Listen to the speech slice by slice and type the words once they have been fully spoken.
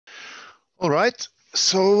All right,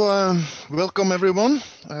 so welcome everyone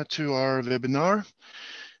to our webinar,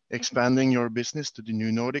 Expanding Your Business to the New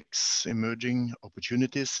Nordics, Emerging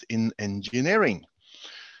Opportunities in Engineering.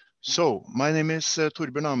 So, my name is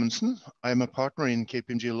Torbjørn Amundsen. I'm a partner in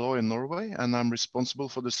KPMG Law in Norway, and I'm responsible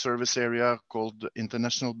for the service area called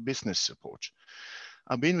International Business Support.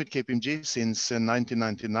 I've been with KPMG since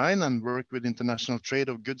 1999 and worked with international trade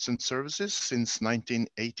of goods and services since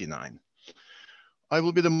 1989. I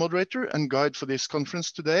will be the moderator and guide for this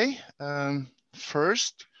conference today.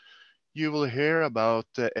 First, you will hear about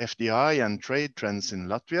FDI and trade trends in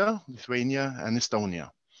Latvia, Lithuania, and Estonia,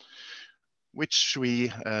 which we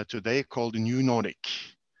today call the New Nordic.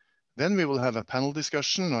 Then we will have a panel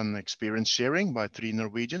discussion on experience sharing by 3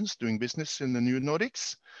 Norwegians doing business in the New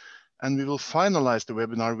Nordics. And we will finalize the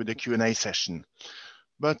webinar with a Q&A session.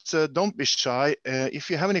 But don't be shy.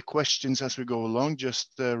 If you have any questions as we go along,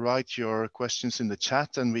 just write your questions in the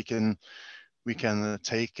chat, and we can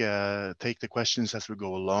take the questions as we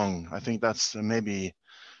go along. I think that's maybe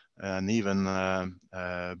an even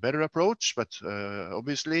better approach. But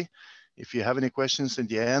obviously, if you have any questions in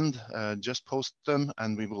the end, just post them,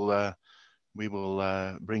 and we will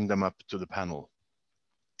bring them up to the panel.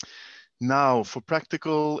 Now, for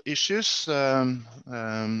practical issues, the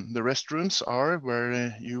restrooms are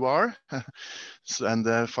where you are, and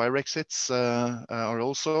the fire exits are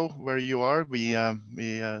also where you are. We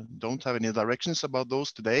don't have any directions about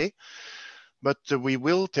those today, but we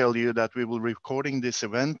will tell you that we will be recording this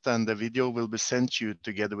event, and the video will be sent you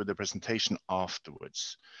together with the presentation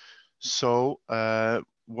afterwards. So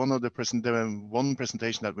one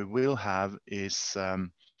presentation that we will have is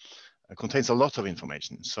contains a lot of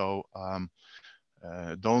information, so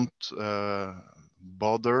don't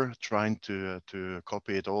bother trying to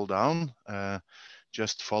copy it all down.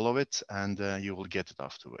 Just follow it, and you will get it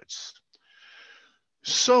afterwards.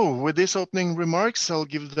 So, with these opening remarks, I'll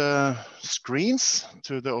give the screens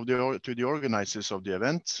to the organizers of the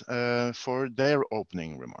event for their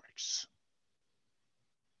opening remarks.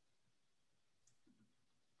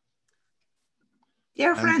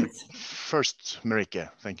 Dear friends. First, Marike,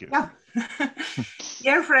 thank you. Yeah.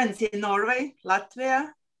 Dear friends in Norway, Latvia,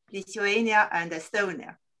 Lithuania, and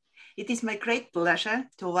Estonia. It is my great pleasure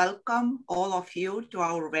to welcome all of you to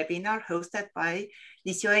our webinar hosted by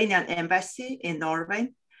Lithuanian Embassy in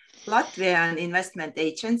Norway, Latvian Investment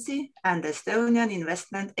Agency, and Estonian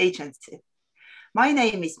Investment Agency. My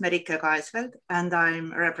name is Marike Kaesveld, and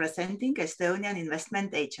I'm representing Estonian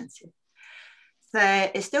Investment Agency.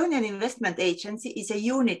 The Estonian Investment Agency is a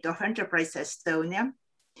unit of Enterprise Estonia,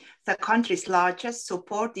 the country's largest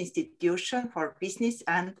support institution for business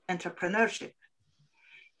and entrepreneurship.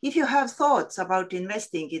 If you have thoughts about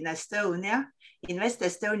investing in Estonia, Invest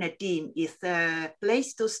Estonia team is the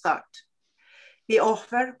place to start. We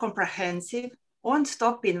offer comprehensive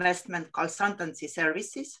one-stop investment consultancy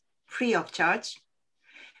services free of charge,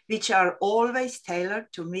 which are always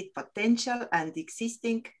tailored to meet potential and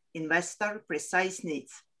existing investor precise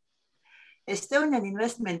needs. Estonian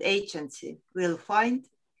Investment Agency will find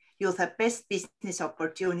you the best business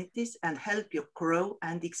opportunities and help you grow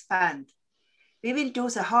and expand. We will do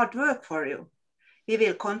the hard work for you. We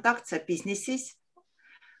will contact the businesses,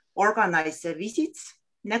 organize the visits,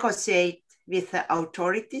 negotiate with the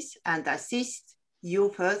authorities, and assist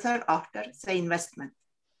you further after the investment.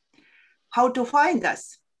 How to find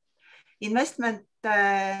us? Investment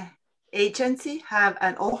Agency have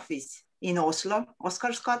an office in Oslo,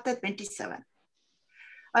 Oscars Gate 27.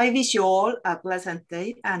 I wish you all a pleasant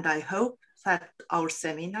day, and I hope that our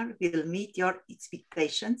seminar will meet your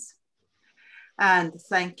expectations. And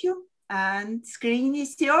thank you, and screen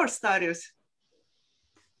is yours, Darius.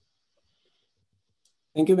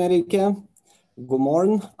 Thank you, Marike. God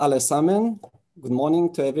morgen, allesammen. Good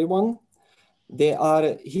morning to everyone. Det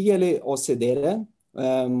hyggelig å se dere.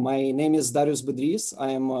 My name is Darius Budrys.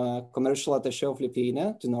 I am a commercial attaché of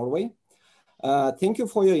Lithuania to Norway. Thank you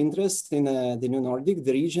for your interest in the New Nordic,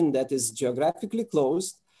 the region that is geographically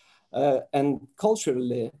closed and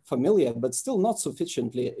culturally familiar, but still not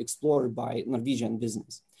sufficiently explored by Norwegian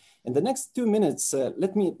business. In the next 2 minutes,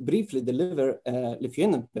 let me briefly deliver a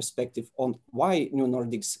Lithuanian perspective on why New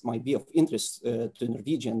Nordics might be of interest to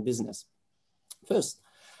Norwegian business. First,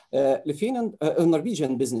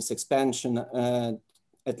 Norwegian business expansion,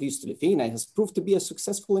 at least to Lithuania, has proved to be a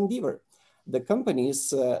successful endeavor. The companies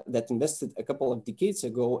that invested a couple of decades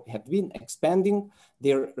ago have been expanding.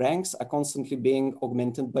 Their ranks are constantly being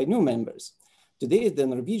augmented by new members. Today, the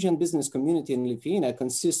Norwegian business community in Lithuania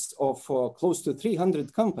consists of close to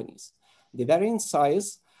 300 companies. They vary in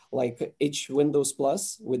size, like H Windows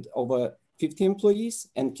Plus with over 50 employees,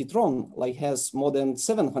 and Kitron has more than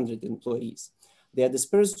 700 employees. They are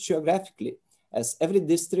dispersed geographically, as every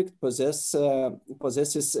district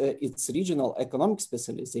possesses its regional economic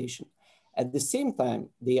specialization. At the same time,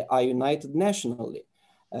 they are united nationally,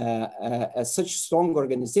 as such strong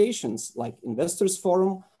organizations like Investors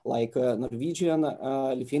Forum, like Norwegian,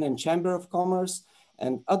 Lithuanian Chamber of Commerce,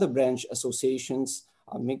 and other branch associations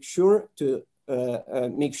make sure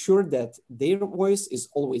that their voice is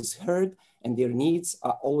always heard and their needs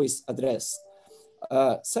are always addressed.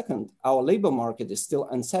 Second, our labor market is still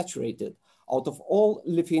unsaturated. Out of all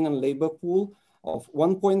Lithuanian labor pool of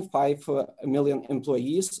 1.5 million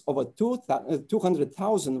employees, over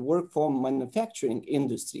 200,000 work for manufacturing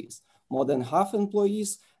industries. More than half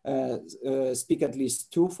employees speak at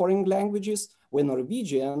least 2 foreign languages, where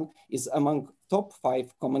Norwegian is among top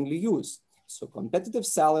 5 commonly used. So competitive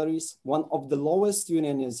salaries, one of the lowest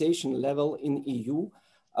unionization level in EU,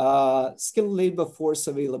 skilled labor force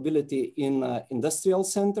availability in industrial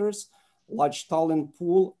centers, large talent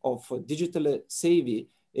pool of digitally savvy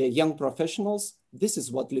young professionals. This is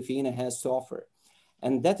what Lithuania has to offer.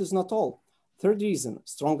 And that is not all. Third reason,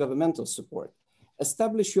 strong governmental support.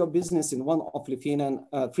 Establish your business in one of Lithuanian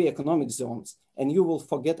free economic zones, and you will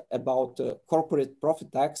forget about corporate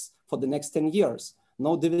profit tax for the next 10 years.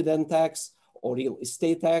 No dividend tax or real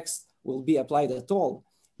estate tax will be applied at all.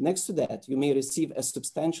 Next to that, you may receive a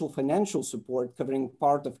substantial financial support covering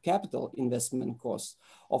part of capital investment costs,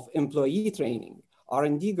 of employee training,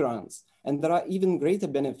 R&D grants, and there are even greater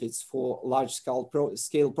benefits for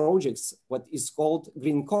large-scale projects, what is called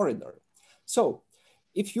Green Corridor. So,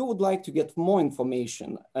 if you would like to get more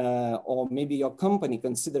information, or maybe your company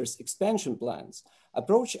considers expansion plans,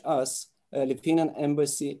 approach us, Lithuanian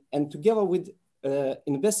Embassy, and together with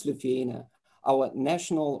Invest Lithuania, our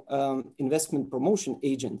national investment promotion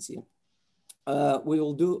agency, we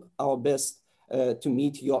will do our best to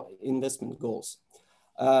meet your investment goals.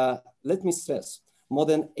 Let me stress, more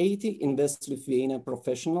than 80 Invest Lithuania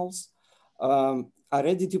professionals are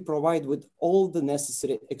ready to provide with all the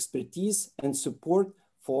necessary expertise and support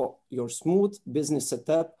for your smooth business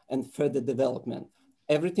setup and further development.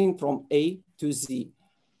 Everything from A to Z,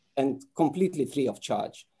 and completely free of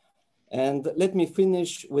charge. And let me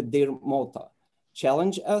finish with their motto: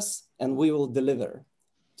 challenge us and we will deliver.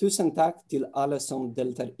 Tusen tack till alla som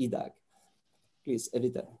deltar idag. Please,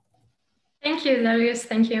 Evita. Thank you, Darius.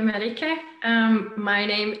 Thank you, Marike. My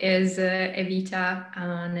name is Evita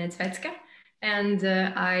Nedsvetska, and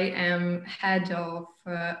I am head of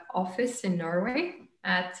office in Norway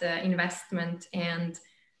at Investment and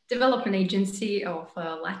Development Agency of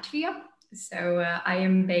Latvia. So I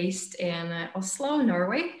am based in Oslo,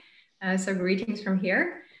 Norway. So greetings from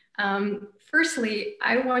here. Firstly,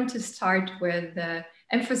 I want to start with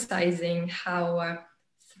emphasizing how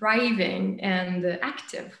thriving and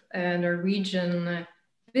active Norwegian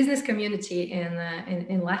business community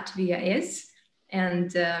in Latvia is,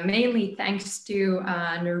 and mainly thanks to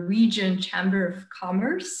Norwegian Chamber of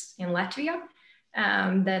Commerce in Latvia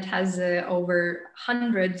that has over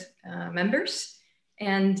 100 members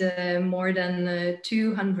and more than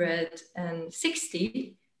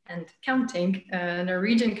 260 and counting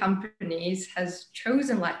Norwegian companies has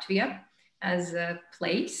chosen Latvia as a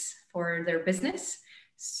place for their business.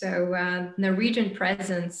 So Norwegian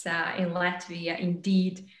presence in Latvia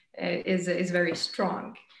indeed is very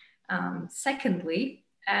strong. Secondly,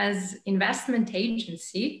 as investment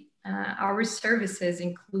agency, our services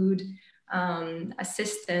include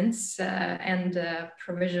assistance and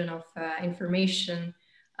provision of information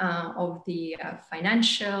of the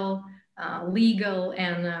financial, legal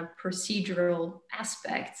and procedural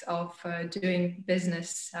aspects of doing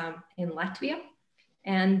business in Latvia.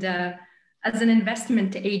 And as an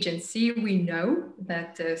investment agency, we know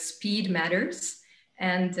that speed matters.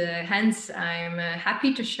 And hence, I'm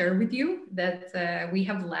happy to share with you that we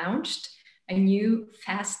have launched a new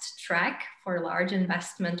fast track for large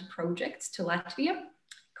investment projects to Latvia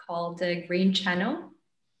called Green Channel.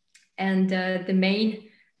 And the main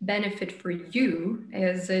benefit for you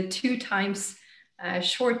is 2 times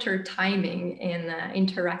shorter timing in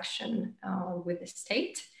interaction with the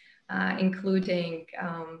state, including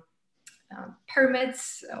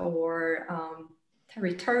permits or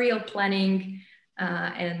territorial planning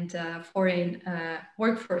and foreign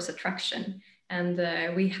workforce attraction. And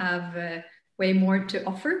we have way more to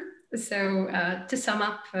offer. So to sum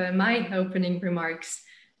up my opening remarks,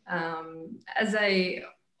 as I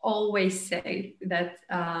always say that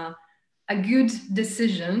a good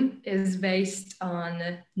decision is based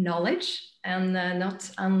on knowledge and not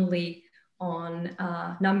only on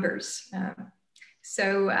numbers.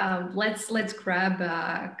 So let's grab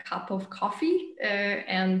a cup of coffee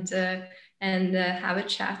and have a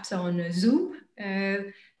chat on Zoom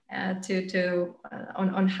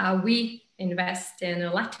on how we invest in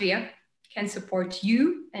Latvia can support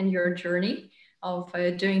you and your journey of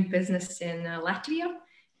doing business in Latvia.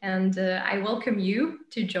 And I welcome you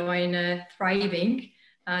to join a thriving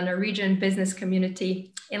Norwegian business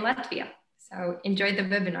community in Latvia. So enjoy the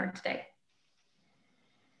webinar today.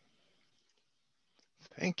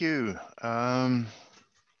 Thank you.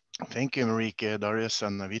 Thank you, Marike, Darius,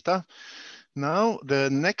 and Evita. Now, the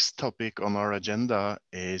next topic on our agenda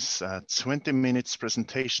is a 20 minutes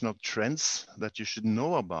presentation of trends that you should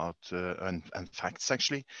know about, and facts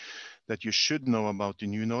actually, that you should know about the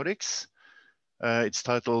new Nordics. It's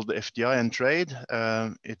titled FDI and Trade.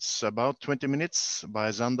 It's about 20 minutes by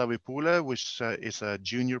Zanda Vipule, which is a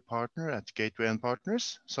junior partner at Gateway and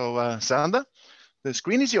Partners. So Zanda, the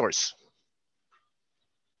screen is yours.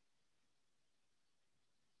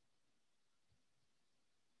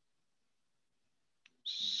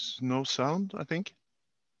 No sound, I think.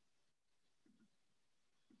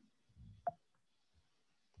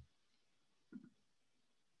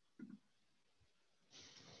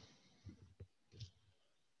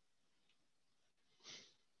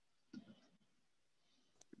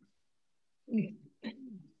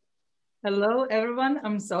 Hello, everyone.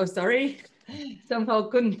 I'm so sorry. Somehow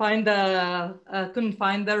couldn't find the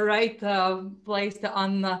right place to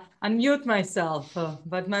unmute myself.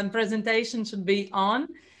 But my presentation should be on,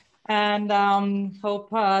 and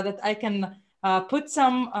hope that I can put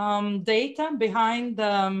some data behind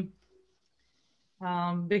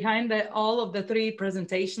all of the three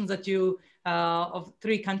presentations that you of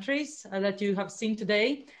three countries that you have seen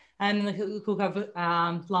today, and who have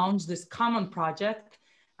launched this common project.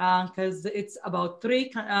 Because it's about three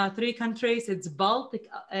countries. It's Baltic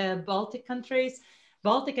countries,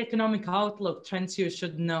 Baltic economic outlook trends you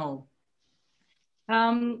should know.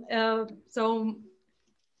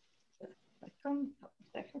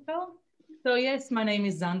 So yes, my name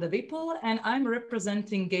is Zanda Vipule, and I'm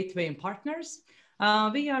representing Gateway and Partners.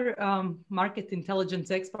 We are market intelligence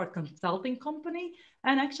expert consulting company,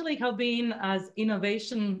 and actually have been as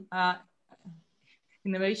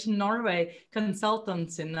Innovation Norway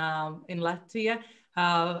consultants in Latvia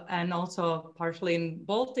and also partially in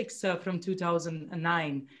Baltics from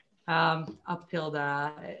 2009 up till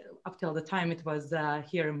the time it was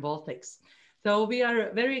here in Baltics. So we are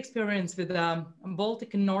very experienced with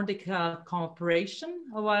Baltic and Nordic cooperation.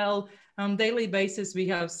 While on daily basis we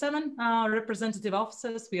have 7 representative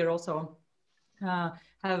offices. We are also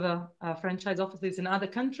have franchise offices in other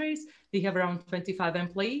countries. We have around 25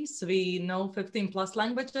 employees. We know 15 plus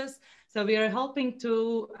languages. So we are helping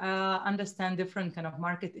to understand different kind of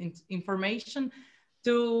market information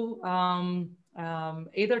to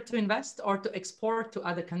either to invest or to export to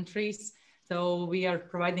other countries. So we are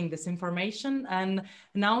providing this information. And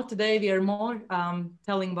now today we are more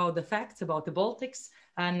telling about the facts about the Baltics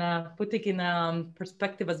and putting in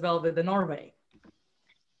perspective as well with the Norway.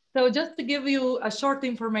 So just to give you a short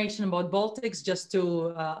information about Baltics, just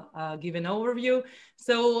to give an overview.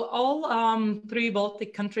 So all 3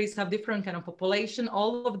 Baltic countries have different kind of population.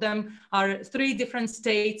 All of them are 3 different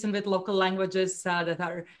states and with local languages that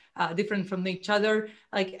are different from each other.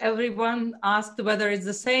 Like everyone asked whether it's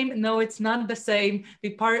the same. No, it's not the same.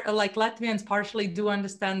 Like Latvians partially do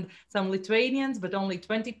understand some Lithuanians, but only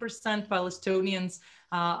 20%, while Estonians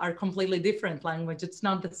are completely different language. It's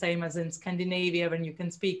not the same as in Scandinavia when you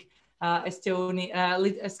can speak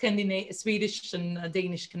Swedish and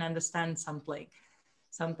Danish can understand something.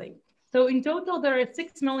 So in total, there are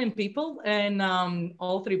 6 million people in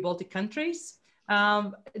all 3 Baltic countries.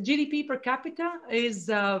 GDP per capita is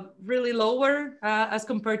really lower as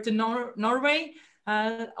compared to Norway.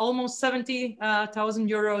 Almost 70,000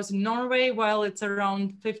 euros in Norway, while it's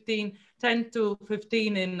around 10 to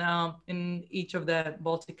 15 in each of the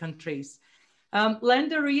Baltic countries.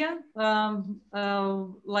 Land area,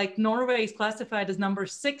 like Norway is classified as number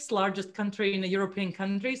 6 largest country in the European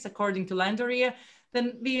countries, according to land area,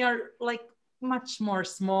 then we are like much more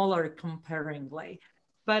smaller comparingly.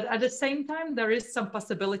 But at the same time, there is some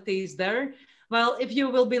possibilities there. Well, if you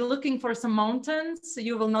will be looking for some mountains,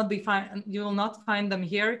 you will not find them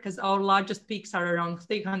here because our largest peaks are around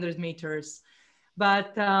 300 meters.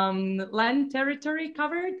 But land territory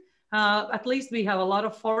covered, at least we have a lot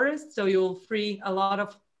of forests, so you'll free a lot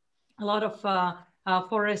of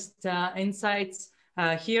forest insights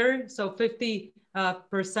here. So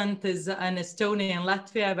 50% is in Estonia and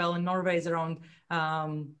Latvia, while in Norway is around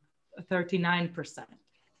 39%.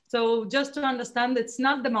 So just to understand, it's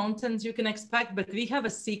not the mountains you can expect, but we have a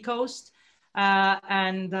sea coast.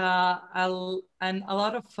 and a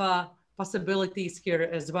lot of possibilities here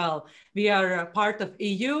as well. We are a part of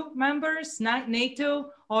EU members,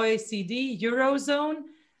 NATO, OECD, Eurozone,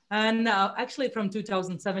 and actually from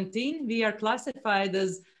 2017, we are classified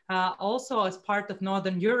as also as part of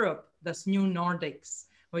Northern Europe, this new Nordics,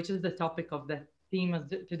 which is the topic of the theme of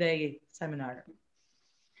today's seminar.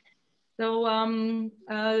 So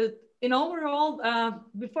in overall,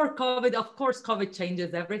 before COVID, of course, COVID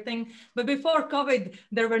changes everything. But before COVID,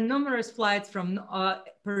 there were numerous flights from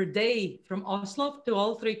per day from Oslo to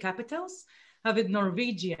all three capitals with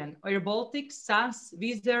Norwegian, Air Baltic, SAS,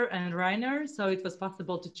 Wizz Air, and Ryanair. So it was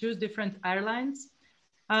possible to choose different airlines.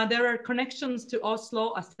 There are connections to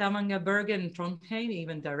Oslo, Stavanger, Bergen, and Trondheim,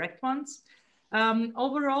 even direct ones.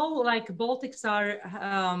 Overall, like Baltics are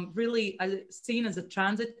really seen as a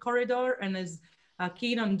transit corridor and is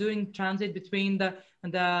keen on doing transit between the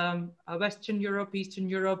Western Europe, Eastern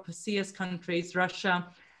Europe, CS countries, Russia,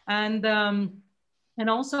 and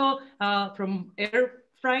also from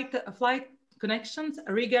flight connections.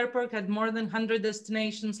 Riga Airport had more than 100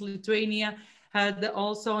 destinations. Lithuania had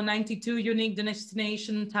also 92 unique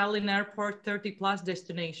destinations. Tallinn Airport, 30 plus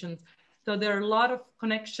destinations. So there are a lot of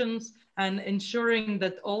connections and ensuring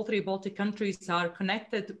that all three Baltic countries are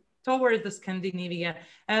connected towards the Scandinavia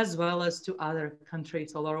as well as to other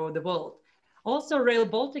countries all over the world. Also, Rail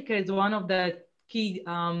Baltica is one of the key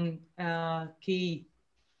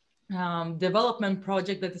development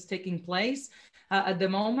project that is taking place at the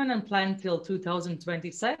moment and planned till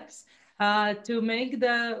 2026 to make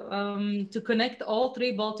to connect all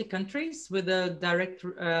three Baltic countries with a direct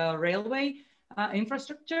railway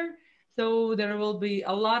infrastructure. So there will be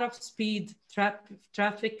a lot of speed,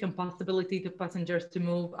 traffic, and possibility to passengers to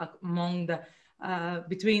move among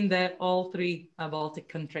between all three Baltic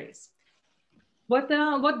countries. What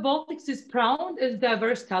Baltics is proud is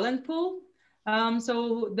diverse talent pool.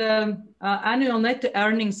 So the annual net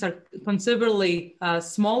earnings are considerably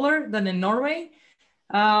smaller than in Norway,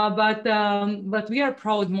 but we are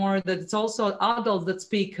proud more that it's also adults that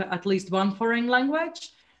speak at least one foreign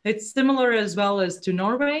language. It's similar as well as to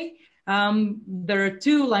Norway. There are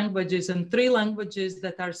 2 languages and 3 languages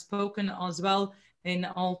that are spoken as well in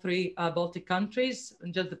all three Baltic countries.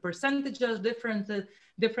 And just the percentages differences,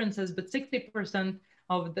 but 60%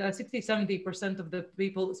 of the 70% of the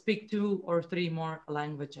people speak 2 or 3 more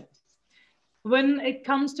languages. When it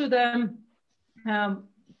comes to the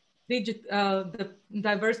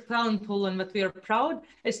diverse talent pool and what we are proud,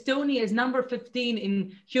 Estonia is number 15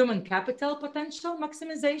 in human capital potential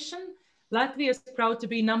maximization. Latvia is proud to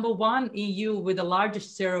be number 1 EU with the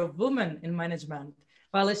largest share of women in management,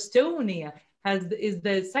 while Estonia is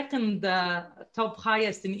the second top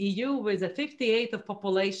highest in EU with a 58th of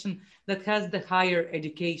population that has the higher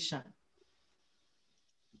education.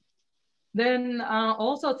 Then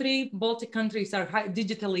also 3 Baltic countries are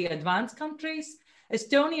digitally advanced countries.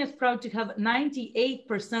 Estonia is proud to have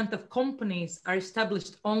 98% of companies are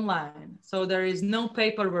established online. So there is no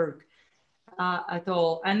paperwork at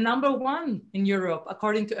all. And number 1 in Europe,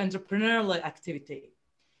 according to entrepreneurial activity.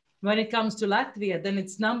 When it comes to Latvia, then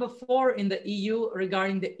it's number 4 in the EU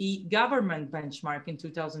regarding the e-government benchmark in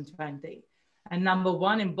 2020. And number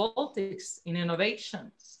 1 in Baltics in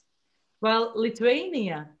innovations. Well,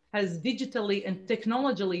 Lithuania has digitally and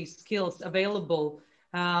technologically skills available.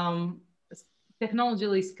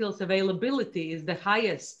 Technologically skills availability is the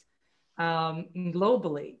highest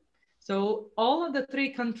globally. So all of the 3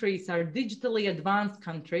 countries are digitally advanced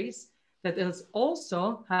countries that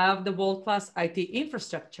also have the world-class IT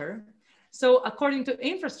infrastructure. So according to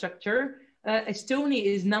infrastructure, Estonia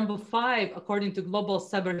is number 5 according to Global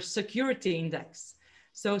Cybersecurity Index.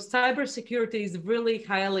 So cybersecurity is really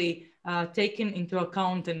highly taken into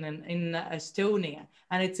account in Estonia,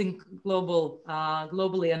 and it's in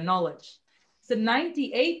globally acknowledged. So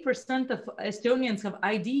 98% of Estonians have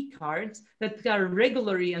ID cards that are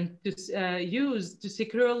regularly and used to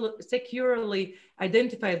securely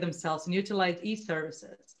identify themselves and utilize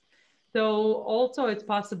e-services. So also it's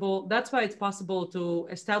possible, that's why it's possible to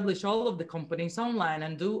establish all of the companies online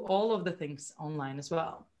and do all of the things online as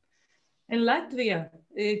well. In Latvia,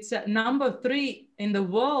 it's number 3 in the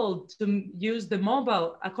world to use the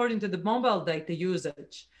mobile, according to the mobile data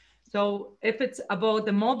usage. So if it's about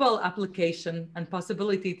the mobile application and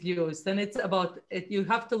possibility to use, then it's about it. You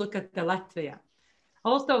have to look at the Latvia.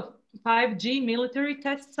 Also, 5G military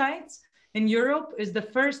test sites in Europe is the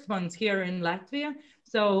first ones here in Latvia.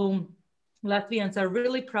 So Latvians are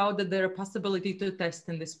really proud that there are possibility to test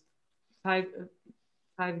in this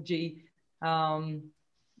 5G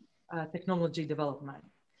technology development.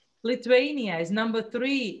 Lithuania is number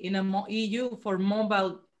 3 in EU for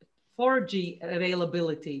 4G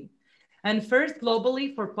availability. And first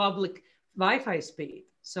globally for public Wi-Fi speed.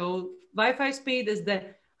 So Wi-Fi speed is the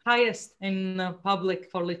highest in public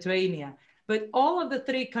for Lithuania. But all of the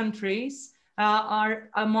three countries are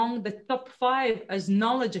among the top 5 as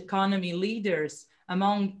knowledge economy leaders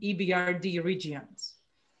among EBRD regions.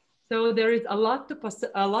 So there is a lot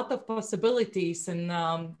of possibilities and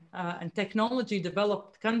technology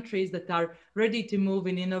developed countries that are ready to move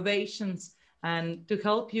in innovations and to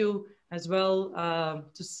help you as well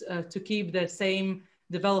to keep the same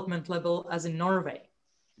development level as in Norway.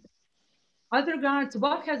 As regards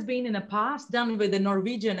what has been in the past done with the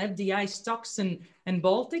Norwegian FDI stocks in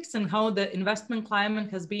Baltics and how the investment climate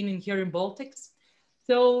has been in here in Baltics.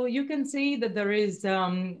 So you can see that there is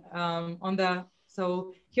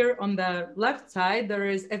here on the left side, there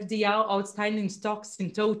is FDI outstanding stocks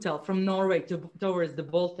in total from Norway towards the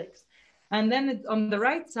Baltics. And then on the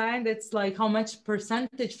right side, it's like how much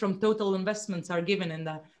percentage from total investments are given in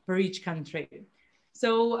for each country.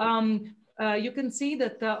 So you can see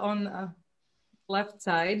that on left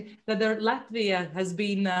side that Latvia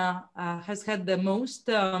has had the most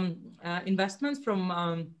investments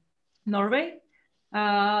from Norway.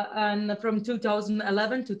 And from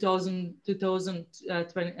 2011 to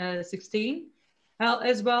 2016,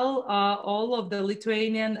 as well, all of the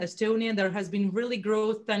Lithuanian, Estonian, there has been really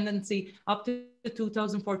growth tendency up to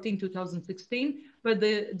 2014, 2016, but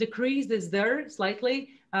the decrease is there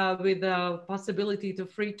slightly with the possibility to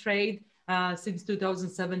free trade since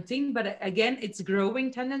 2017. But again, it's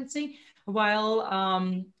growing tendency while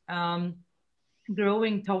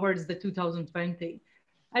growing towards the 2020.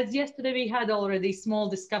 As yesterday we had already small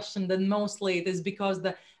discussion, then mostly it is because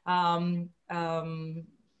the, I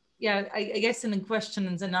guess in the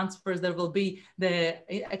questions and answers there will be the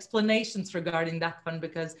explanations regarding that one,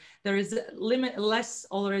 because there is less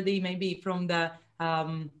already maybe from the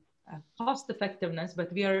cost effectiveness,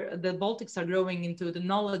 but the Baltics are growing into the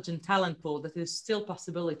knowledge and talent pool that is still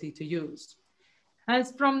possibility to use.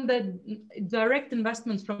 As from the direct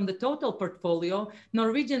investments from the total portfolio,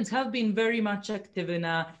 Norwegians have been very much active in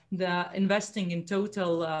the investing in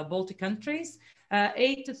total Baltic countries,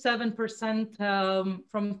 8 to 7%,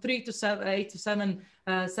 from 3 to 7, 8 to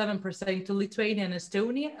 7% to Lithuania and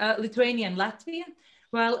Estonia, Lithuania and Latvia,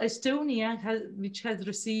 while Estonia, which has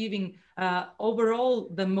receiving overall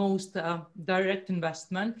the most direct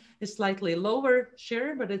investment, is slightly lower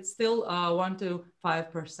share, but it's still 1 to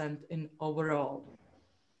 5% in overall.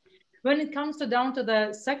 When it comes down to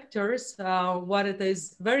the sectors, what it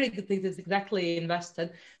is exactly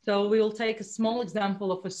invested. So we will take a small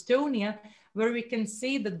example of Estonia, where we can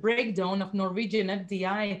see the breakdown of Norwegian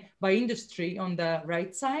FDI by industry on the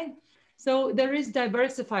right side. So there is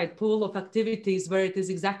diversified pool of activities where it is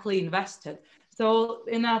exactly invested. So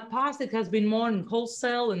in the past, it has been more in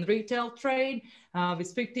wholesale and retail trade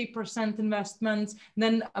with 50% investments,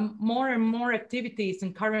 then more and more activities,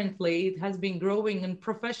 and currently it has been growing in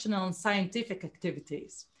professional and scientific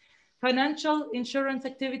activities. Financial insurance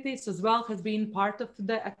activities as well has been part of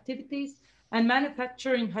the activities, and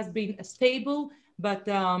manufacturing has been a stable but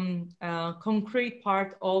concrete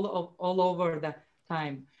part all over the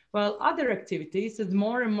time. While other activities is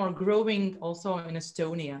more and more growing also in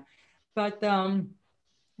Estonia. But while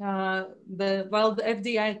the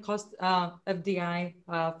FDI cost,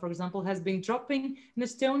 for example, has been dropping in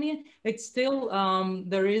Estonia, it's still,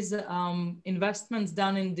 there is investments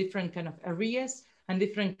done in different kind of areas and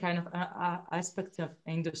different kind of aspects of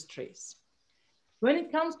industries. When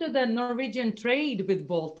it comes to the Norwegian trade with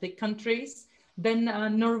Baltic countries, then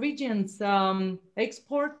Norwegians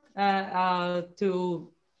export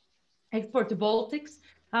to Baltics,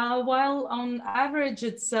 while on average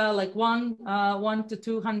it's like $1 to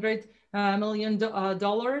 $200 million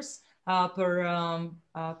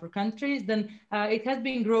per country. Then it has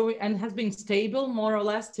been growing and has been stable more or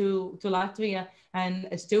less to Latvia and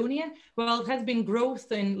Estonia. Well, it has been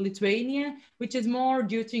growth in Lithuania, which is more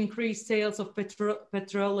due to increased sales of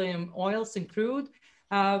petroleum oils and crude,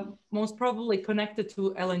 most probably connected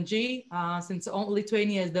to LNG, since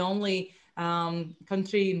Lithuania is the only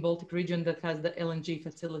country in Baltic region that has the LNG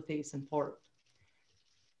facilities and port.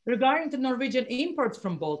 Regarding the Norwegian imports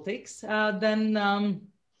from Baltics, then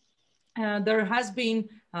there has been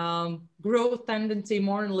growth tendency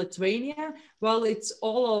more in Lithuania. Well, it's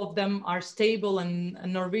all of them are stable, and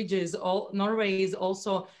Norway is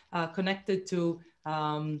also connected to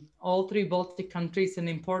all three Baltic countries and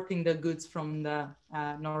importing the goods from the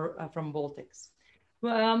from Baltics.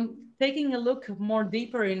 Taking a look more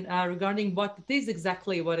deeper in regarding what it is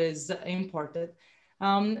exactly what is imported.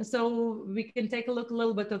 So we can take a look a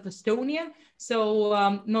little bit of Estonia.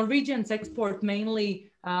 So Norwegians export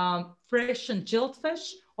mainly fresh and chilled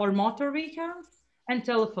fish or motor vehicles and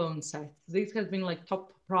telephone sets. These have been like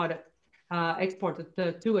top product exported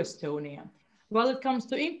to Estonia. When it comes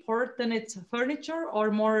to import, then it's furniture, or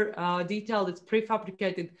more detailed, it's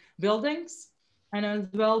prefabricated buildings, and as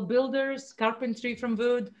well builders, carpentry from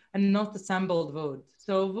wood, and not assembled wood.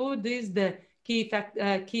 So wood is the key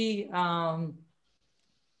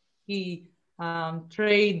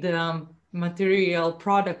trade material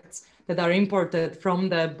products that are imported from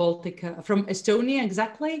the Baltic, from Estonia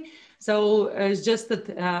exactly. So it's just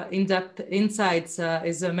that in-depth insights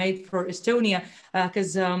is made for Estonia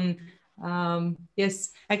because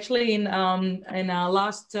yes, actually in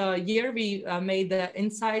last year we made the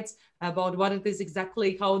insights about what it is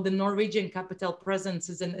exactly, how the Norwegian capital presence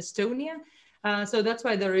is in Estonia. So that's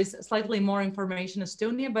why there is slightly more information in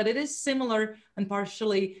Estonia, but it is similar and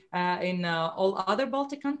partially in all other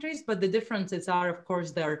Baltic countries, but the differences are, of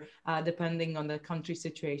course, there depending on the country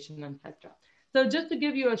situation, etc. So just to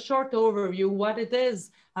give you a short overview, what it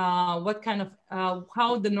is, what kind of,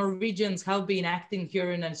 how the Norwegians have been acting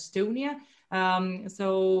here in Estonia.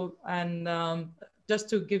 Just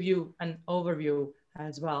to give you an overview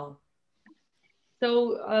as well. So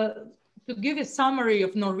to give a summary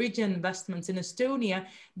of Norwegian investments in Estonia,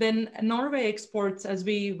 then Norway exports, as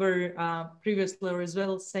we were previously as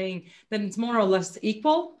well saying, then it's more or less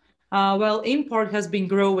equal. While import has been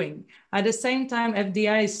growing. At the same time,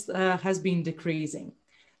 FDI has been decreasing.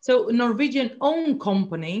 So Norwegian owned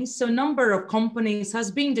companies, so number of companies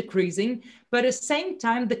has been decreasing, but at the same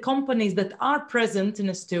time, the companies that are present in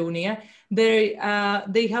Estonia, they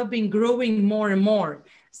have been growing more and more.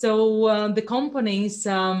 So the companies,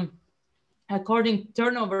 according to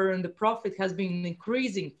turnover and the profit has been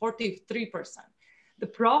increasing 43%. The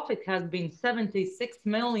profit has been 76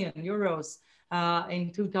 million euros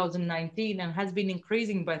in 2019 and has been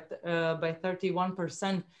increasing by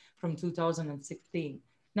 31% from 2016.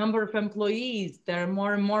 Number of employees, there are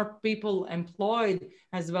more and more people employed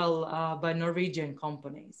as well by Norwegian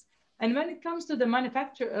companies. And when it comes to the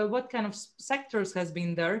manufacture, what kind of sectors has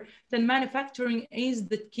been there, then manufacturing is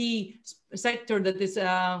the key sector that is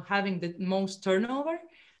having the most turnover.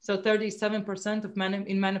 So 37% of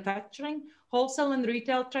in manufacturing, wholesale and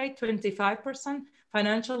retail trade, 25%,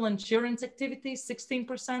 financial insurance activities,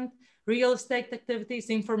 16%, real estate activities,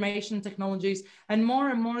 information technologies, and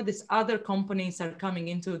more these other companies are coming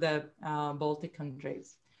into the Baltic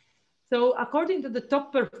countries. So according to the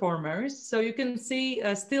top performers, so you can see,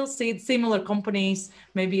 still see similar companies,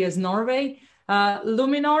 maybe as Norway,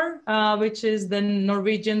 Luminor, which is the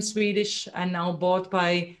Norwegian, Swedish, and now bought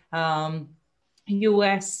by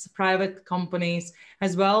US private companies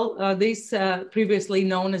as well. These previously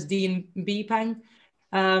known as DNB Bank.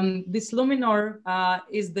 This Luminor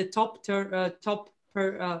is the top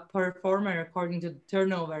performer according to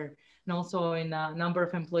turnover and also in number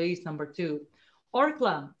of employees, number 2.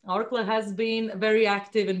 Orkla has been very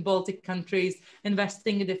active in Baltic countries,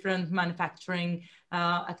 investing in different manufacturing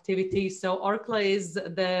activities. So Orkla is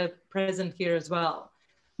the present here as well.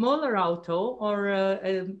 Moller Auto, or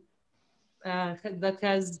that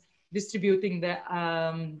has distributing the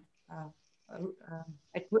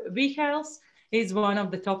vehicles, is one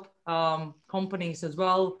of the top companies as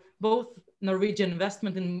well, both Norwegian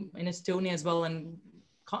investment in Estonia as well, and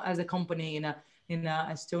as a company in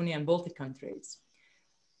Estonia and Baltic countries.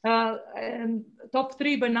 And top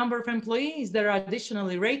 3 by number of employees, there are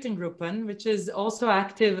additionally Rating Gruppen, which is also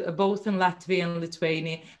active both in Latvia and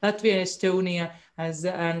Lithuania, Latvia, Estonia,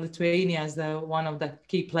 and Lithuania as one of the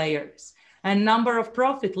key players. And number of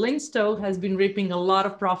profit, Linstow has been reaping a lot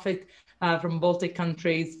of profit from Baltic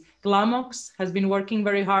countries. Glamox has been working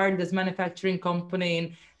very hard as manufacturing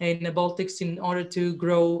company in the Baltics in order to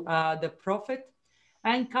grow the profit.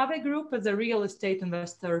 And Kave Group, as a real estate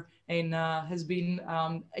investor, has been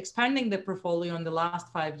expanding the portfolio in the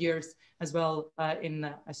last 5 years as well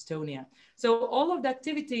in Estonia. So all of the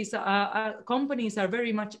activities, companies are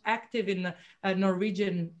very much active in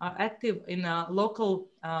Norwegian, active in a local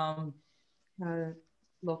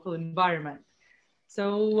environment.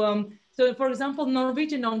 So for example,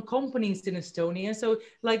 Norwegian-owned companies in Estonia. So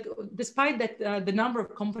like, despite that the number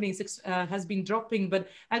of companies has been dropping, but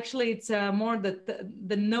actually it's more that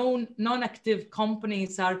the non-active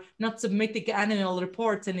companies are not submitting annual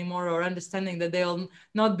reports anymore, or understanding that they'll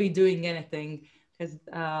not be doing anything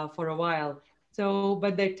for a while. So,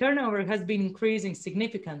 but their turnover has been increasing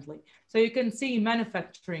significantly. So you can see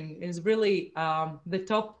manufacturing is really the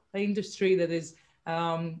top industry that is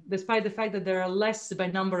despite the fact that there are less by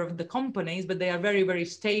number of the companies, but they are very, very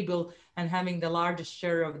stable and having the largest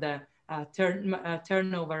share of the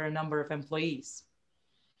turnover and number of employees.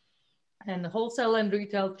 And the wholesale and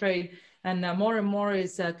retail trade, and more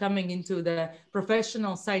is coming into the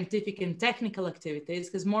professional, scientific, and technical activities,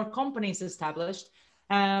 because more companies established,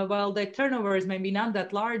 while the turnover is maybe not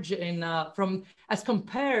that large in as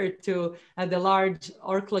compared to the large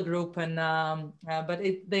Orkla group, and but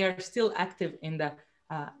they are still active in the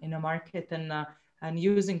market and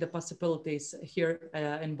using the possibilities here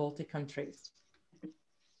in Baltic countries.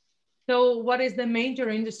 So what is the major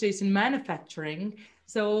industries in manufacturing?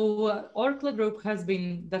 So Orkla Group has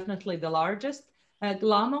been definitely the largest.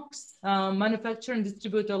 Glanox, manufacturer and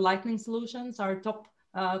distributor of lighting solutions, our top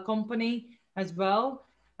company as well.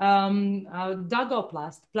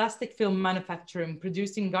 Dagoplast, plastic film manufacturing,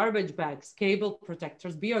 producing garbage bags, cable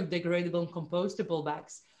protectors, biodegradable and compostable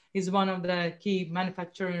bags, is one of the key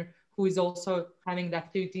manufacturers who is also having the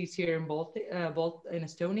activities here in in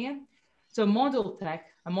Estonia. So Model Tech,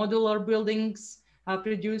 a modular buildings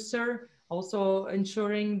producer, also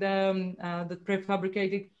ensuring the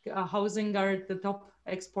prefabricated housing are the top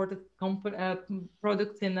exported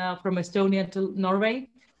products from Estonia to Norway.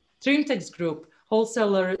 Trimtex Group,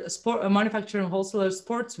 wholesaler, manufacturing wholesaler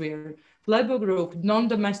sportswear. Lebo Group,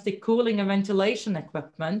 non-domestic cooling and ventilation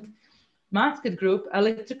equipment. Masket Group,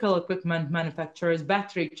 electrical equipment manufacturers,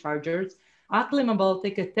 battery chargers. Aklima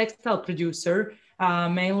Baltic, a textile producer,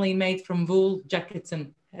 mainly made from wool, jackets,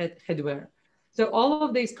 and headwear. So all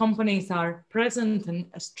of these companies are present and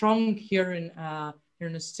strong here in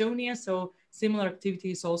Estonia. So similar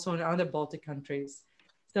activities also in other Baltic countries.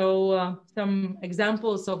 So some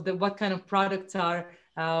examples of what kind of products are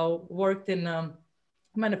worked in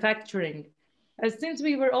manufacturing. Since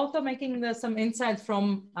we were also making some insights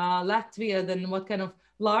from Latvia, then what kind of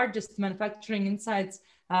largest manufacturing insights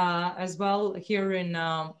as well here in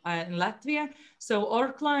Latvia. So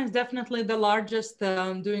Orkla is definitely the largest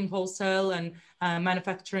doing wholesale and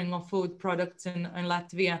manufacturing of food products in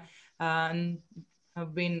Latvia, and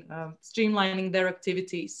have been streamlining their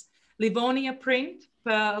activities. Livonia Print,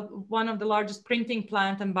 one of the largest printing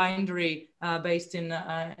plant and bindery based in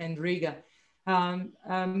Riga.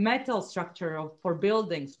 Metal structure for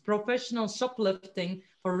buildings, professional shoplifting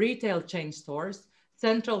for retail chain stores,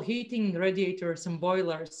 central heating radiators and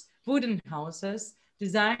boilers, wooden houses,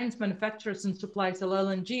 designs, manufactures and supplies of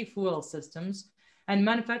LNG fuel systems, and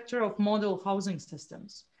manufacture of model housing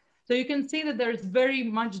systems. So you can see that there's very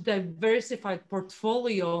much diversified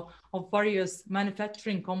portfolio of various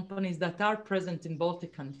manufacturing companies that are present in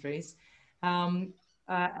Baltic countries. And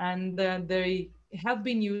they have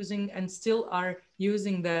been using and still are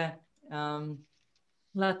using the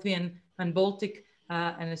Latvian and Baltic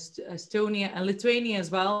and Estonia and Lithuania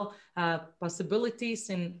as well, possibilities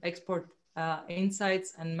in export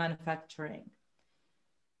insights and manufacturing.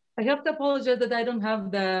 I have to apologize that I don't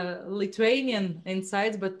have the Lithuanian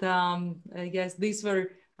insights, but I guess these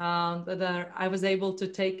were I was able to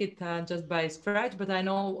take it just by scratch, but I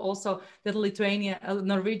know also that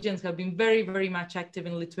Norwegians have been very, very much active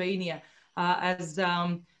in Lithuania, as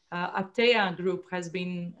Atea Group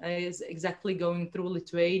is exactly going through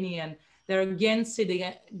Lithuania, and they're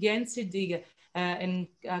Gjensidige and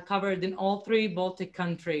covered in all 3 Baltic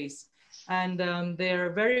countries. And they're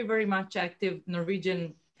very, very much active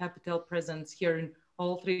Norwegian capital presence here in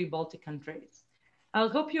all 3 Baltic countries. I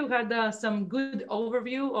hope you had some good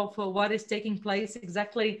overview of what is taking place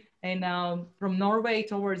exactly in, from Norway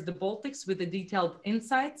towards the Baltics with the detailed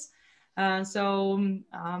insights.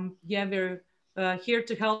 Yeah, we're here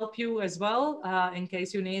to help you as well in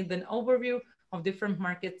case you need an overview of different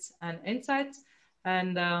markets and insights.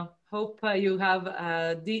 And hope you have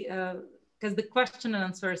because the question and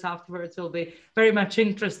answers afterwards will be very much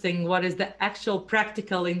interesting. What is the actual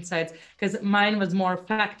practical insights? Because mine was more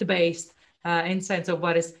fact-based insights of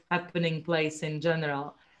what is happening place in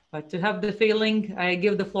general. But to have the feeling, I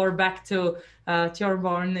give the floor back to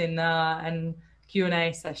Thorbjørn in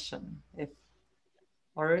Q&A session.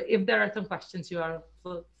 If there are some questions, you are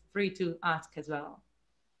free to ask as well.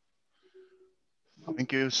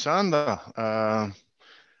 Thank you, Zanda.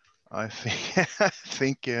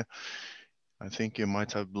 I think you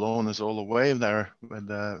might have blown us all away there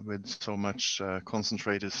with so much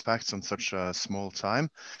concentrated facts on such a small time.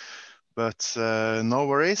 But no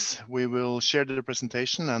worries, we will share the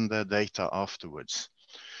presentation and the data afterwards.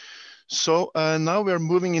 So now we're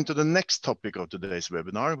moving into the next topic of today's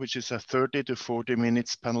webinar, which is a 30 to 40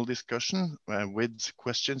 minutes panel discussion with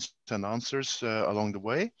questions and answers along the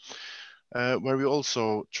way. where we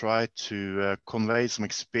also try to convey some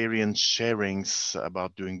experience sharings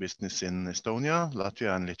about doing business in Estonia,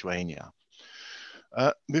 Latvia and Lithuania.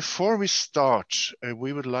 Before we start,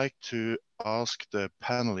 we would like to ask the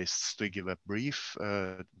panelists to give a brief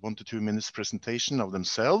 1 to 2 minutes presentation of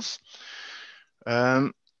themselves.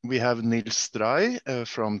 We have Nils Stray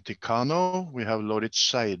from Techano, we have Lauritz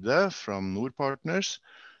Skeide from Norpartners,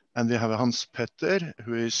 and we have Hans Petter,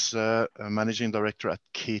 who is a managing director at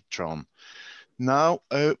Kitron. Now,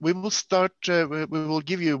 we will start, we will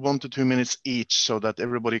give you 1 to 2 minutes each so that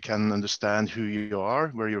everybody can understand who you are,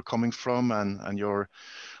 where you're coming from, and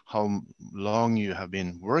how long you have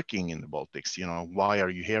been working in the Baltics. You know, why are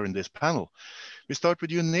you here in this panel? We start with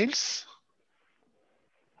you, Nils.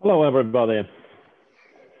 Hello, everybody.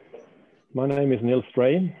 My name is Nils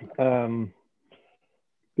Stray.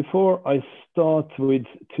 Before I start with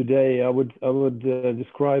today, I would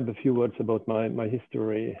describe a few words about my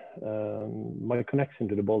history, my connection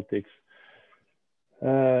to the Baltics.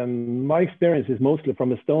 My experience is mostly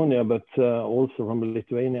from Estonia, but also from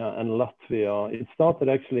Lithuania and Latvia. It started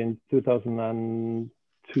actually in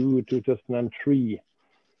 2002, 2003,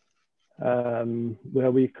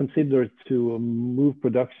 where we considered to move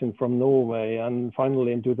production from Norway. And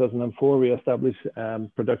finally, in 2004, we established a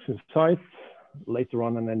production site, later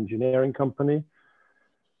on an engineering company,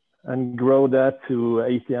 and grow that to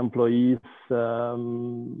 80 employees,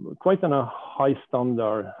 quite on a high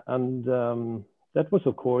standard. And that was,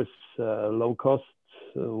 of course, low cost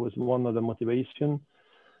was one of the motivation,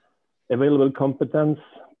 available competence,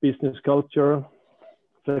 business culture,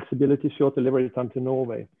 flexibility, short delivery time to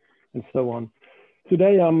Norway, and so on.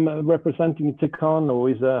 Today, I'm representing Techano,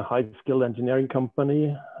 is a high-skilled engineering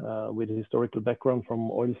company with a historical background from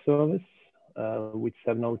oil service, which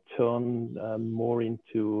have now turned more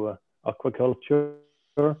into aquaculture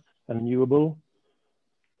and renewable.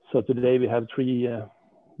 So today we have 3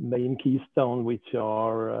 main keystones, which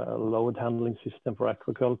are load handling system for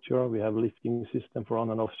aquaculture. We have lifting system for on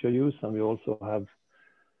and offshore use, and we also have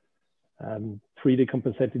 3D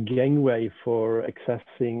compensated gangway for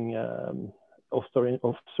accessing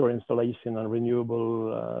offshore installation and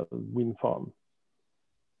renewable wind farm.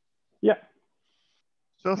 Yeah.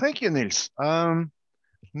 So thank you, Nils.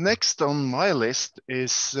 Next on my list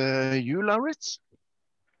is you, Lauritz.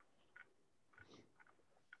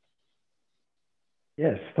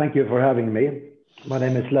 Yes, thank you for having me. My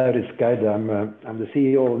name is Lauritz Skeide. I'm the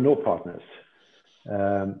CEO of Norpartners.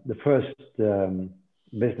 The first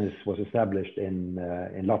business was established in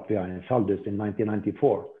Latvia in Saldus in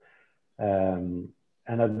 1994. And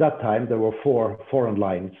at that time, there were 4 foreign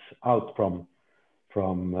lines out from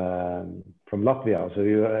Latvia, so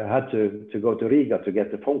you had to go to Riga to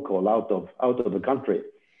get the phone call out of the country,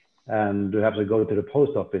 and you have to go to the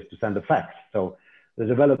post office to send a fax. So the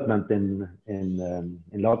development in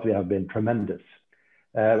Latvia have been tremendous.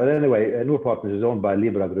 But anyway, Norpartners is owned by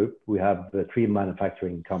Libra Group. We have 3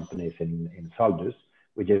 manufacturing companies in Saldus,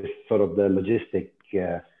 which is sort of the logistic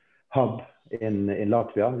hub in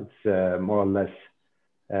Latvia. It's more or less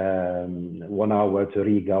 1 hour to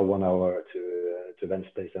Riga, 1 hour to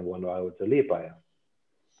Ventspils, and 1 hour to Liepāja.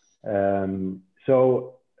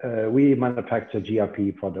 So we manufacture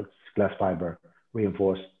GRP products, glass fiber,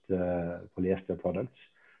 reinforced polyester products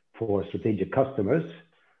for strategic customers,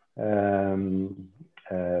 and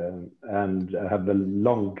have a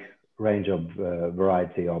long range of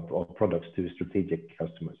variety of products to strategic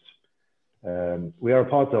customers. We are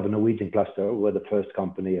part of a Norwegian cluster. We're the first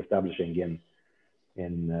company establishing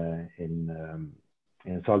in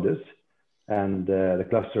Saldus. And the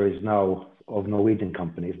cluster is now of Norwegian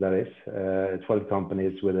companies, that is, 12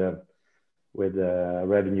 companies with a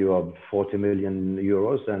revenue of 40 million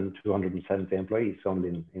euros and 270 employees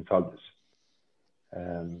only in Saldus.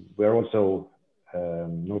 We're also,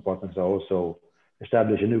 Norpartners are also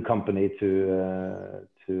established a new company to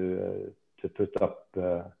put up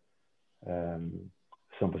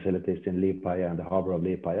some facilities in Liepāja and the harbor of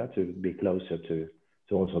Liepāja to be closer to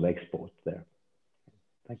also the export there.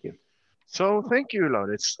 Thank you. So thank you,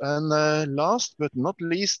 Lauritz. And last but not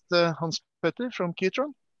least, Hans Petter from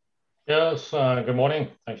Kitron. Yes, good morning.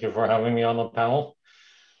 Thank you for having me on the panel.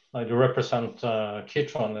 I do represent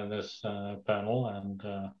Kitron in this panel, and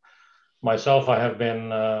myself, I have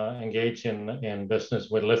been engaged in business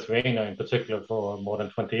with Lithuania in particular for more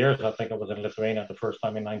than 20 years. I think I was in Lithuania the first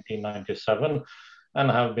time in 1997,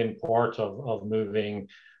 and have been part of moving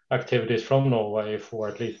activities from Norway for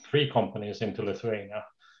at least 3 companies into Lithuania,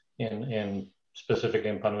 in specifically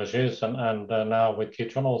in Panevėžys, and now with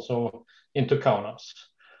Kitron also into Kaunas.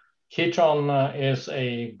 Kitron is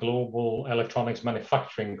a global electronics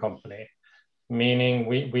manufacturing company meaning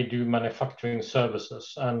we do manufacturing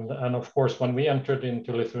services. And of course, when we entered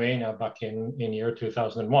into Lithuania back in year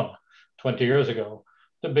 2001, 20 years ago,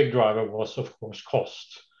 the big driver was, of course,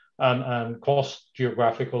 cost. And cost,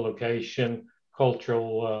 geographical location,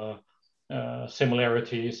 cultural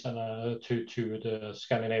similarities to the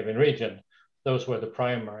Scandinavian region. Those were the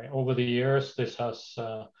primary. Over the years, this has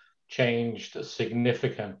changed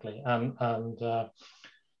significantly. And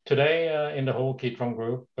today, in the whole Kitron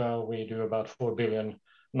group, we do about 4 billion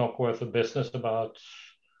NOK worth of business. About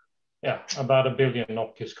 1 billion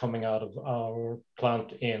NOK is coming out of our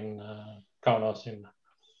plant in Kaunas.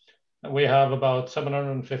 We have about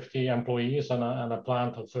 750 employees and a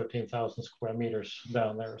plant of 13,000 square meters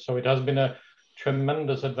down there. So it has been a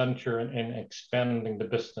tremendous adventure in expanding the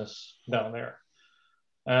business down there.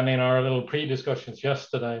 And in our little pre-discussions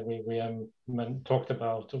yesterday, we talked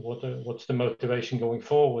about what's the motivation going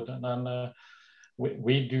forward. And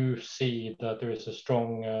we do see that there is a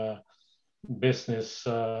strong business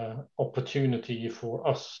opportunity for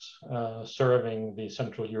us serving the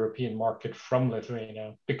Central European market from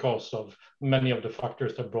Lithuania because of many of the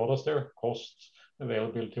factors that brought us there: cost,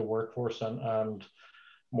 availability of workforce, and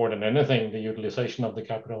more than anything, the utilization of the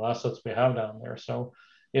capital assets we have down there. So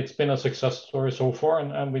it's been a success story so far,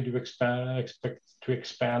 and we do expect to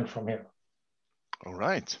expand from here. All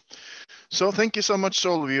right. So thank you so much,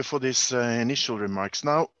 all of you, for these initial remarks.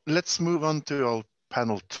 Now let's move on to our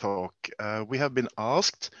panel talk. We have been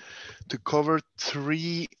asked to cover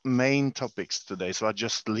 3 main topics today. So I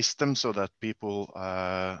just list them so that people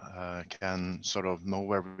can sort of know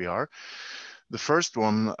where we are. The first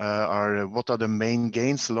one are what are the main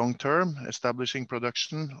gains long-term establishing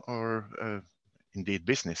production or indeed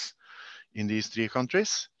business in these 3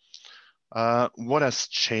 countries. What has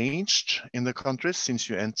changed in the countries since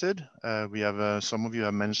you entered? We have some of you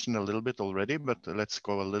have mentioned a little bit already, but let's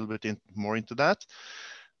go a little bit more into that.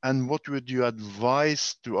 And what would you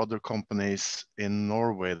advise to other companies in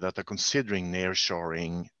Norway that are considering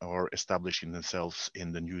nearshoring or establishing themselves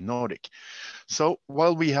in the new Nordic? So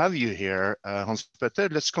while we have you here, Hans Petter,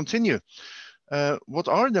 let's continue. What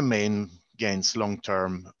are the main gains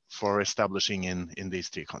long-term for establishing in these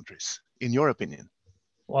 3 countries, in your opinion?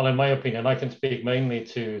 Well, in my opinion, I can speak mainly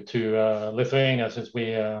to Lithuania, since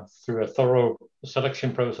we, through a thorough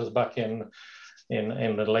selection process back in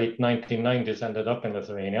the late 1990s, ended up in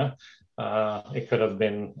Lithuania. It could have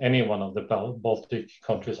been any one of the Baltic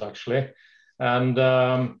countries, actually. And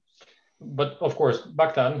but of course,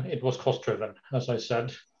 back then it was cost-driven, as I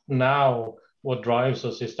said. Now, what drives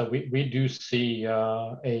us is that we do see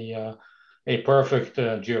a perfect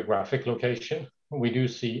geographic location. We do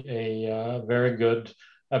see a very good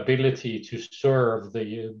ability to serve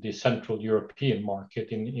the Central European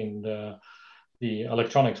market in the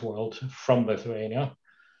electronics world from Lithuania.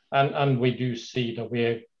 And we do see that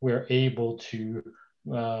we're able to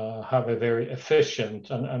have a very efficient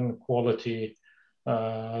and quality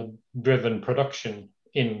driven production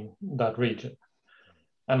in that region.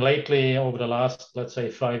 And lately, over the last, let's say,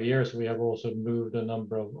 5 years, we have also moved a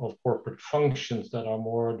number of corporate functions that are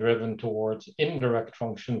more driven towards indirect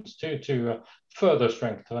functions to further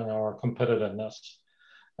strengthen our competitiveness.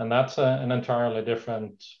 And that's an entirely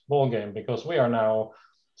different ballgame, because we are now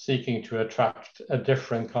seeking to attract a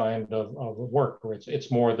different kind of worker.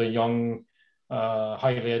 It's more the young,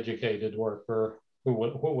 highly educated worker who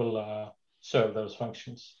will serve those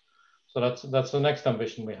functions. So that's the next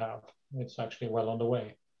ambition we have. It's actually well on the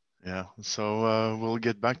way. Yeah, so we'll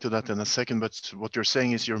get back to that in a second, but what you're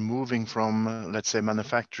saying is you're moving from, let's say,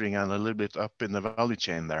 manufacturing and a little bit up in the value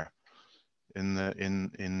chain there,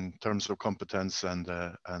 in terms of competence and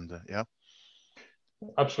yeah.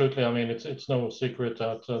 Absolutely. I mean, it's no secret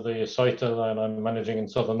that the site that I'm managing in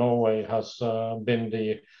southern Norway has been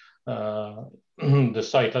the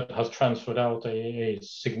site that has transferred out a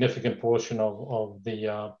significant portion of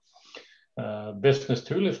the business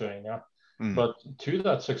to Lithuania. But to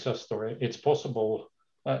that success story, it's possible.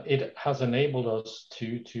 It has enabled us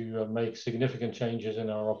to make significant changes in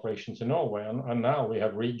our operations in Norway, and now we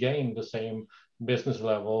have regained the same business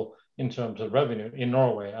level in terms of revenue in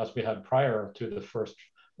Norway as we had prior to the first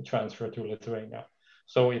transfer to Lithuania.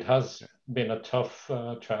 So it has been a tough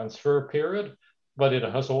transfer period, but it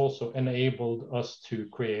has also enabled us to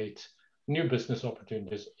create new business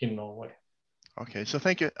opportunities in Norway. Okay, so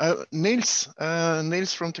thank you. Nils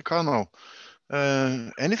from Techano,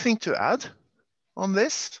 anything to add on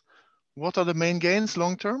this? What are the main gains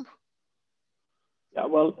long term? Yeah,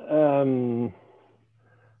 well,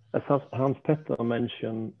 as Hans Petter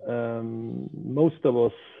mentioned, most of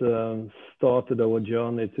us started our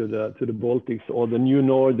journey to the Baltics or the new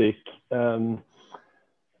Nordic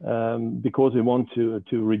because we want to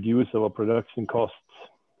reduce our production costs.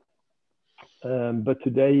 But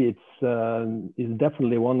today it's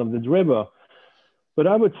definitely one of the driver. But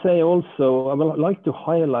I would say also, I would like to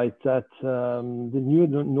highlight that the new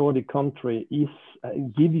Nordic country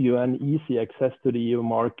give you an easy access to the EU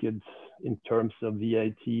market in terms of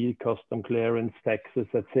VAT, custom clearance, taxes,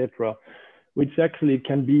 etc., which actually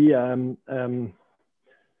can be a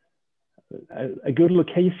good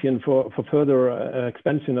location for further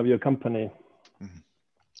expansion of your company. Mm-hmm.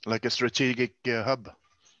 Like a strategic hub.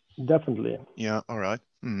 Definitely. Yeah. All right.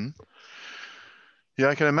 Mm-hmm. Yeah,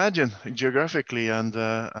 I can imagine geographically, and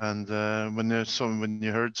when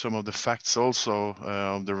you heard some of the facts also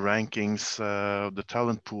of the rankings, of the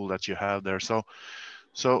talent pool that you have there. So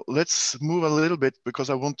let's move a little bit, because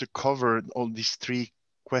I want to cover all these three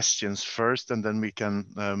questions first, and then we can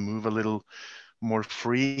move a little more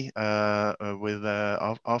free with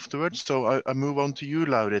afterwards. So I move on to you,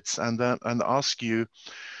 Lauritz, and ask you,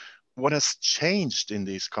 what has changed in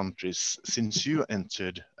these countries since you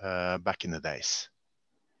entered back in the days?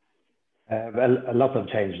 Well, a lot of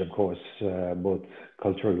change, of course, both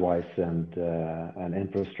cultural-wise and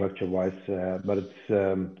infrastructure-wise. But it's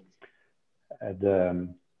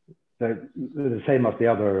the same as the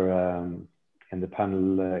other in the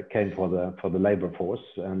panel came for the labor force,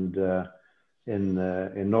 and in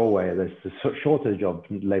Norway there's a shortage of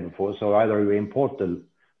labor force. So either you import the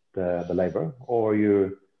labor, or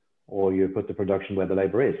you put the production where the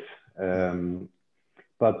labor is.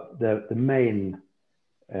 But the main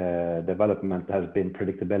development has been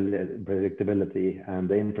predictability and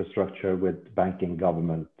the infrastructure with banking,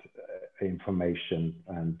 government, information,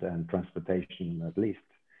 and transportation, at least.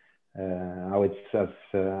 How it's as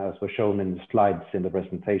was shown in the slides in the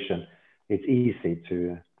presentation, it's easy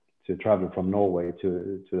to travel from Norway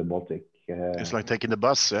to the Baltic. It's like taking the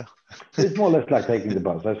bus, yeah? It's more or less like taking the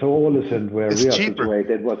bus. I saw Ålesund, where we are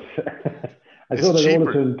situated. I saw that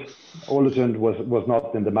Ålesund was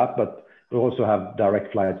not in the map, but we also have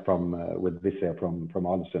direct flights with Wizz Air from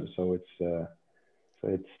Ålesund. So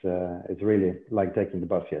it's really like taking the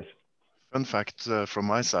bus, yes. Fun fact from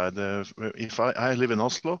my side: if I live in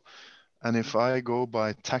Oslo, and if I go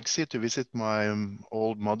by taxi to visit my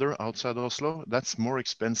old mother outside Oslo, that's more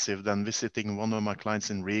expensive than visiting one of my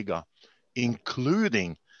clients in Riga,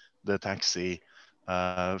 including the taxi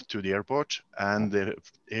to the airport, and the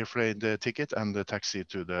airfreight ticket, and the taxi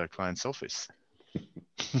to the client's office.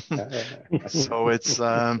 So it's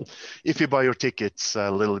if you buy your tickets a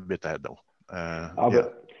little bit ahead, though. Yeah.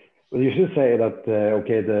 Well, you should say that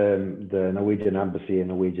okay, the Norwegian Embassy and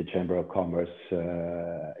Norwegian Chamber of Commerce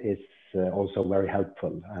is also very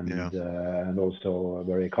helpful and also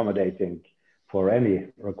very accommodating for any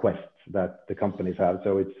requests that the companies have.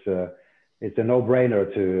 So it's a no-brainer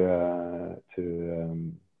to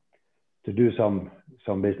do some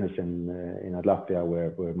business in Latvia,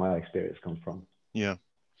 where my experience comes from. Yeah.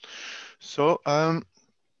 So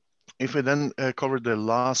if we then cover the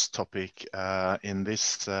last topic in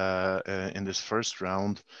this first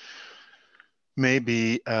round,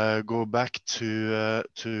 maybe go back to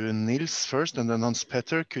Nils first, and then Hans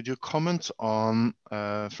Petter. Could you comment on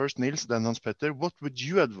first Nils, then Hans Petter? What would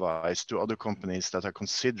you advise to other companies that are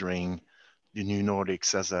considering the new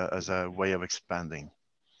Nordics as a way of expanding?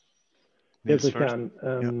 Nils, yes, I can.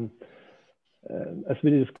 As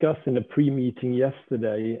we discussed in the pre-meeting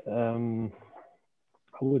yesterday,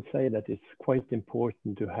 I would say that it's quite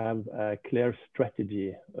important to have a clear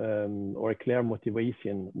strategy or a clear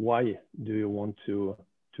motivation. Why do you want to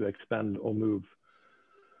expand or move?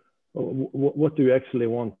 What do you actually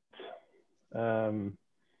want?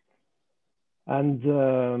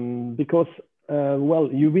 Because,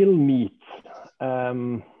 well, you will meet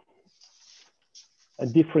a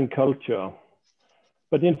different culture.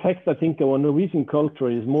 But in fact, I think our Norwegian culture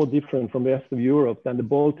is more different from the rest of Europe than the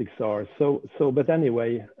Baltics are. But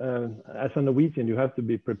anyway, as a Norwegian, you have to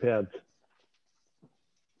be prepared.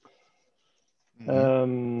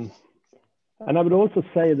 Mm-hmm. And I would also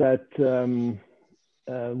say that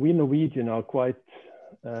we Norwegian are quite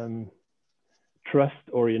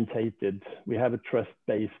trust-orientated. We have a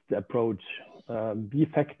trust-based approach, be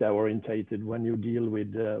factor-orientated when you deal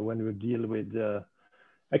with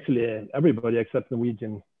actually everybody except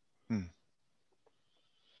Norwegian.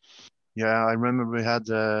 Yeah, I remember we had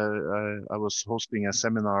I was hosting a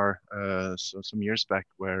seminar some years back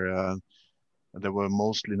where there were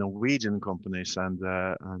mostly Norwegian companies, and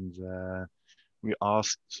we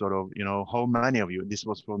asked sort of, how many of you, this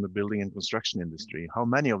was from the building and construction industry, how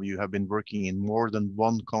many of you have been working in more than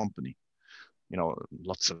one company?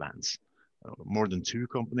 Lots of hands. More than 2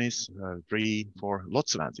 companies, 3, 4,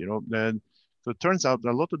 lots of hands. So it turns out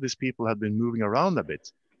a lot of these people had been moving around a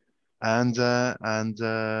bit. And in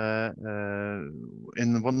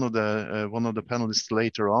one of the panelists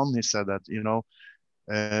later on, he said that, you know,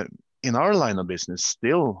 in our line of business,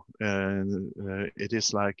 still it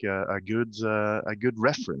is like a good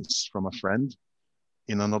reference from a friend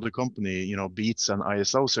in another company, you know, beats an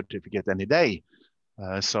ISO certificate any day.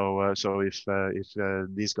 So if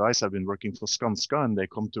these guys have been working for Skanska and they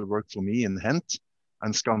come to work for me in Hent,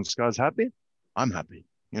 and Skanska is happy, I'm happy.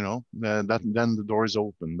 You know, then the door is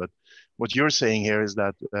open. But what you're saying here is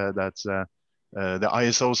that the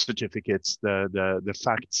ISO certificates, the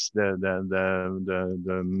facts,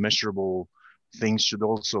 the measurable things should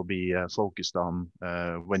also be focused on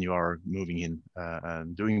when you are moving in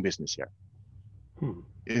and doing business here.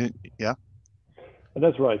 Yeah,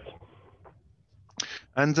 that's right.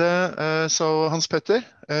 And so Hans Petter,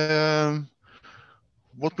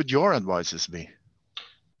 what would your advices be?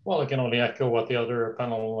 Well, I can only echo what the other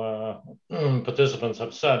panel participants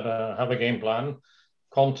have said. Have a game plan,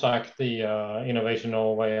 contact the Innovation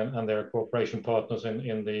Norway and their cooperation partners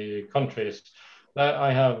in the countries.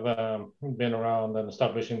 I have been around and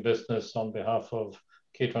establishing business on behalf of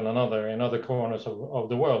Kitron and in other corners of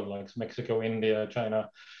the world, like Mexico, India, China.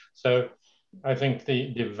 So I think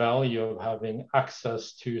the value of having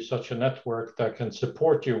access to such a network that can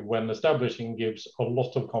support you when establishing gives a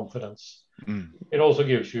lot of confidence. It also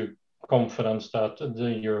gives you confidence that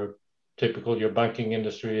your banking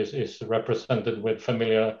industry is represented with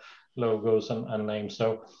familiar logos and names.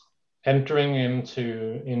 So entering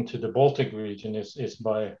into the Baltic region is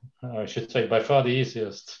by far the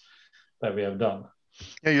easiest that we have done.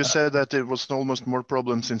 Yeah, you said that it was almost more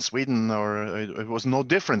problems in Sweden, or it was no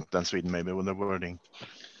different than Sweden, maybe, with the wording.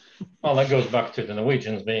 Well, that goes back to the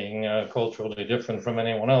Norwegians being culturally different from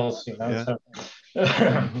anyone else, you know. Yeah. So,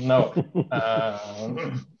 no,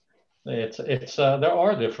 there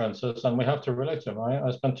are differences, and we have to relate to them.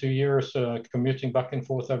 I spent 2 years commuting back and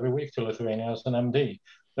forth every week to Lithuania as an MD.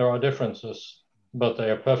 There are differences, but they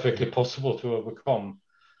are perfectly possible to overcome.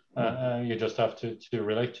 You just have to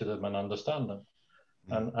relate to them and understand them.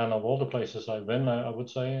 And of all the places I've been, I would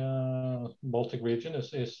say Baltic region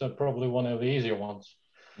is probably one of the easier ones.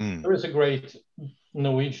 There is a great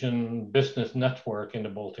Norwegian business network in the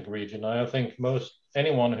Baltic region. I think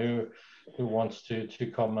anyone who wants to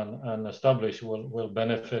come and establish will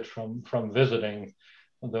benefit from visiting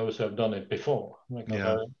those who have done it before.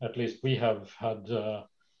 Because at least we have had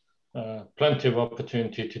plenty of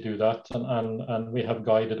opportunity to do that, and we have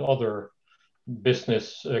guided other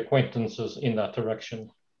business acquaintances in that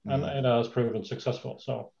direction, and it has proven successful.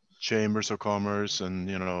 So chambers of commerce and,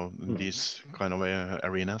 you know, these kind of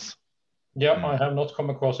arenas. Yeah, I have not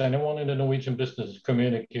come across anyone in the Norwegian business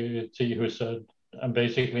community who said, and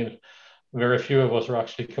basically very few of us are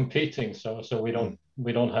actually competing. So we don't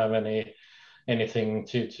have any reason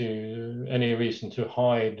to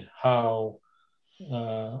hide how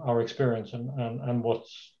our experience and what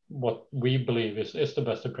we believe is the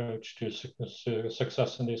best approach to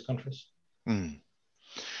success in these countries.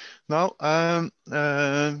 Now,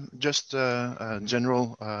 just a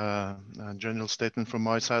general statement from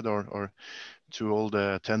my side, or to all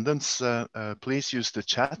the attendants, please use the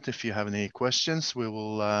chat if you have any questions. We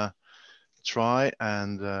will try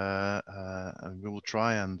and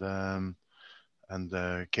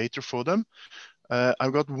cater for them.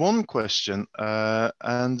 I've got one question,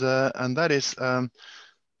 and that is,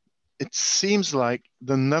 it seems like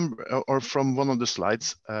the number, or from one of the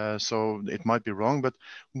slides, so it might be wrong, but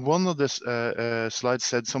one of the slides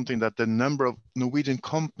said something that the number of Norwegian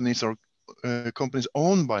companies or companies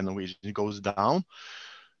owned by Norwegian goes down,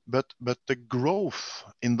 but the growth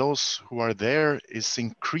in those who are there is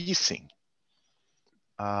increasing.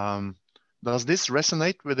 Does this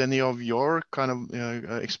resonate with any of your kind of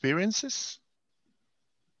experiences?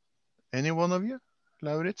 Any one of you,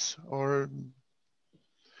 Lauritz, or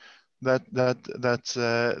that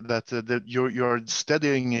you're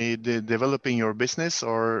studying developing your business?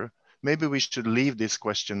 Or maybe we should leave this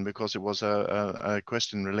question because it was a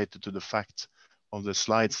question related to the fact of the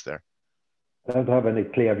slides there. I don't have any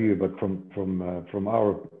clear view, but from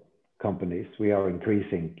our companies, we are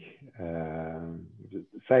increasing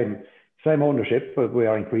same ownership, but we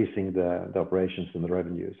are increasing the operations and the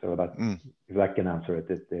revenue. So that if that can answer it,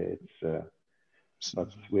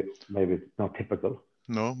 maybe it's not typical.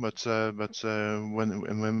 No, but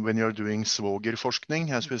when you're doing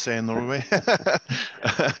svogerforskning, as we say in Norway,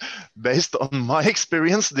 based on my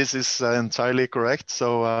experience, this is entirely correct.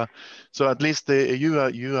 So at least you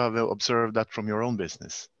have observed that from your own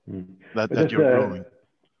business, that you're growing.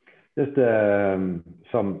 Just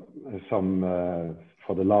some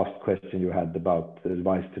for the last question you had about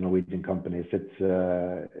advice to Norwegian companies.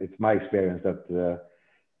 It's my experience that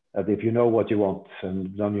if you know what you want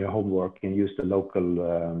and done your homework and use the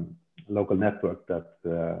local network that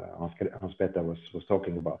Hans Petter was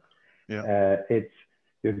talking about,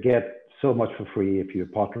 you get so much for free if you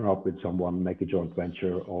partner up with someone, make a joint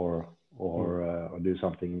venture, or do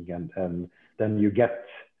something, and then you get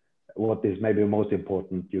what is maybe most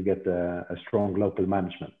important. You get a strong local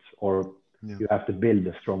management, or you have to build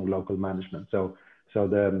a strong local management. So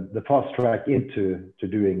the fast track into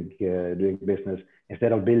doing business,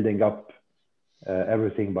 instead of building up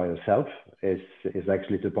everything by yourself, is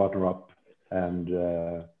actually to partner up and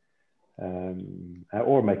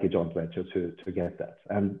or make a joint venture to get that.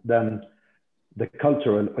 And then the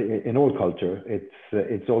culture, in all culture,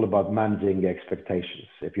 it's all about managing expectations.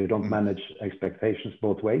 If you don't manage expectations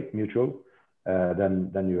both ways, mutual,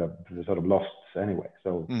 then you have sort of lost anyway.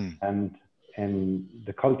 So and in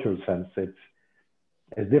the cultural sense, it's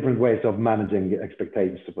different ways of managing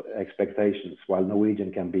expectations. While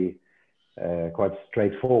Norwegian can be quite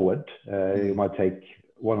straightforward, you might take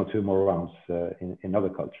one or two more rounds in other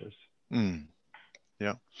cultures.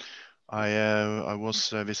 Yeah. I was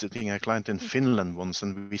visiting a client in Finland once,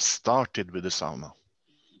 and we started with the sauna.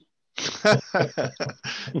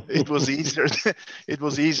 It was easier. It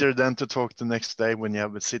was easier than to talk the next day when you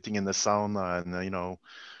have been sitting in the sauna and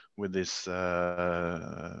with this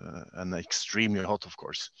and extremely hot, of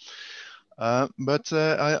course. But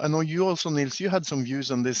I know you also, Nils, you had some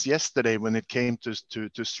views on this yesterday when it came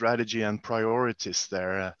to strategy and priorities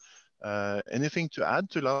there. Anything to add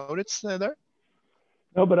to Lauritz there?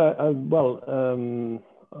 No, but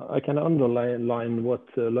I can underline what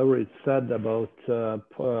Lauritz said about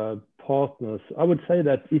partners. I would say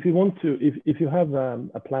that if you want to, if you have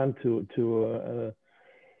a plan to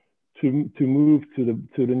move to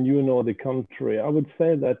the new Nordic country, I would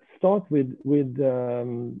say that start with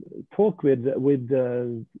talk with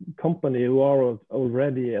the company who are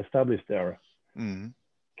already established there.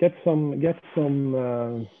 Get some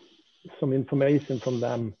information from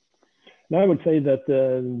them. And I would say that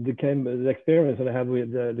the experience that I have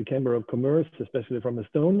with the Chamber of Commerce, especially from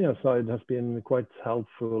Estonia side, has been quite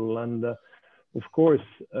helpful. And of course,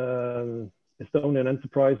 Estonian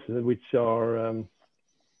enterprises, which are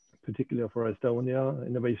particularly for Estonia,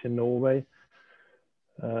 Innovation Norway,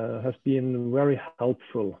 has been very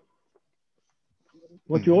helpful.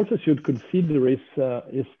 What you also should consider is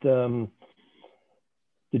the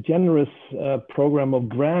generous program of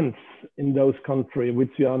grants in those countries,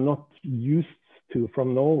 which we are not used to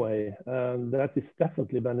from Norway. That is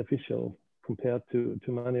definitely beneficial compared to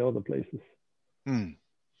many other places.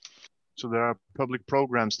 So there are public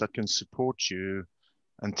programs that can support you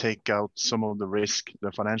and take out some of the risk,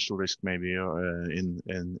 the financial risk, maybe in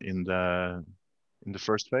the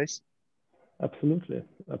first phase. Absolutely.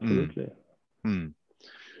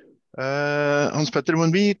 Hans Petter,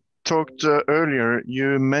 when we talked earlier,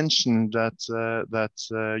 you mentioned that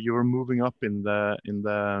you were moving up in the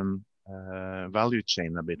value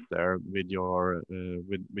chain a bit there with your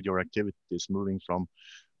activities, moving from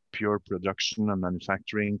pure production and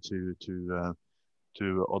manufacturing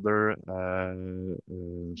to other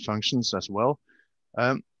functions as well.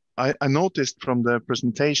 I noticed from the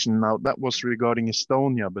presentation, now that was regarding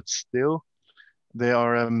Estonia, but still they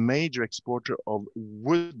are a major exporter of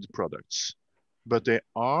wood products. But they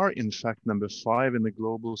are, in fact, number 5 in the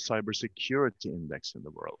global cybersecurity index in the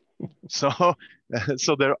world. So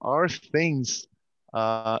there are things,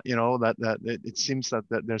 that it seems that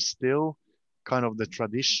there's still kind of the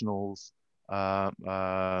traditional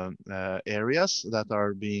areas that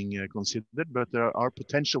are being considered, but there are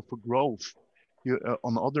potential for growth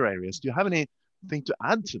on other areas. Do you have anything to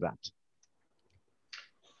add to that?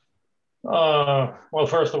 Well,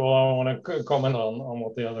 first of all, I want to comment on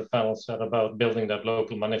what the other panel said about building that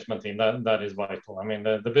local management team. That is vital. I mean,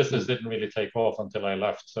 the business didn't really take off until I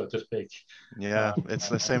left, so to speak. Yeah, it's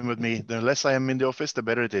the same with me. The less I am in the office, the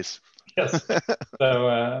better it is. Yes.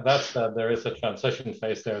 So that said, there is a transition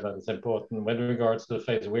phase there that is important. With regards to the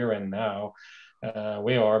phase we're in now,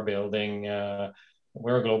 we are building.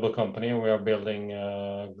 We're a global company. We are building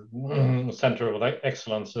center of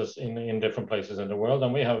excellences in different places in the world,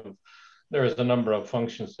 and there is a number of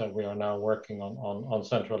functions that we are now working on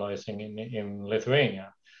centralizing in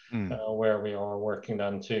Lithuania, where we are working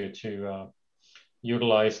then to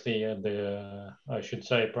utilize the I should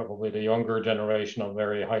say probably the younger generation of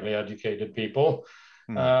very highly educated people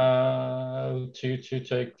to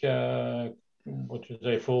take what you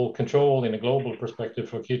say full control in a global perspective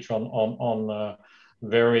for Kitron on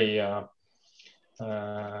very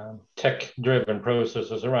tech-driven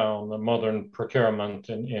processes around modern procurement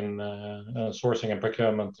in sourcing and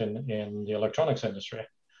procurement in the electronics industry.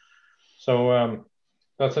 So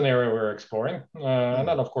that's an area we're exploring. And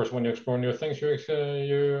then, of course, when you explore new things,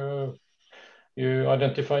 you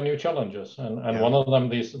identify new challenges. And one of them,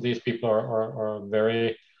 these people are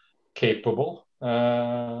very capable.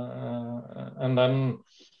 And then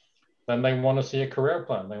they want to see a career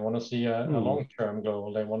plan. They want to see a long-term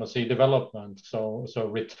goal. They want to see development. So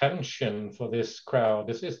retention for this crowd,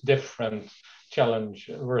 this is different challenge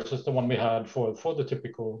versus the one we had for the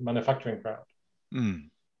typical manufacturing crowd.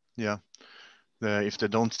 Yeah. If they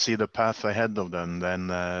don't see the path ahead of them, then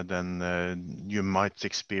you might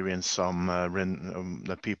experience some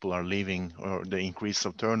that people are leaving, or the increase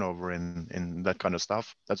of turnover in that kind of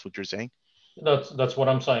stuff. That's what you're saying? That's what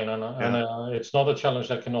I'm saying, and it's not a challenge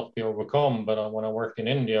that cannot be overcome. But when I worked in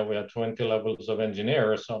India, we had 20 levels of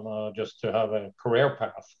engineers just to have a career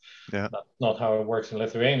path. Yeah. That's not how it works in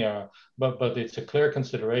Lithuania, but it's a clear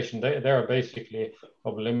consideration. They are basically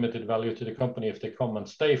of limited value to the company if they come and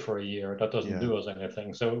stay for a year. That doesn't do us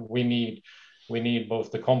anything. So we need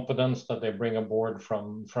both the competence that they bring aboard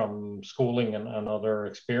from schooling and other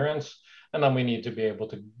experience, and then we need to be able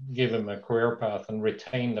to give them a career path and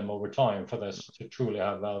retain them over time for this to truly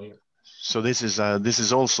have value. So this is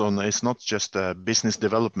also, it's not just a business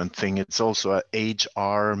development thing, it's also a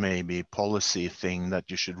HR maybe policy thing that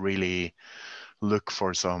you should really look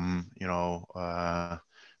for some,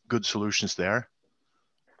 good solutions there.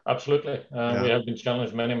 Absolutely. We have been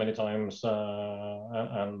challenged many times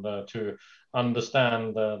and to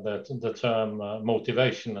understand the term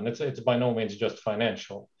motivation, and it's by no means just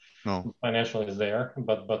financial. No. Financial is there,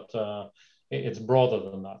 but it's broader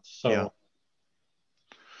than that. So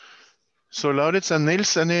So Lauritz and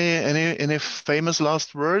Nils, any famous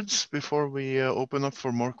last words before we open up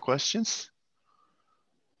for more questions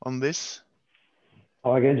on this?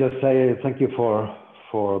 Oh, again, just say thank you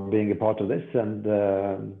for being a part of this, and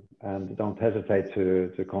don't hesitate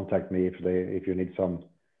to contact me if you need some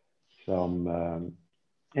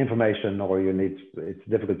information, or it's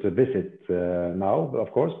difficult to visit now,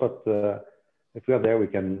 of course, but if we are there, we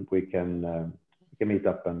can meet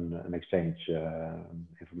up and exchange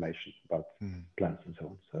information about plans and so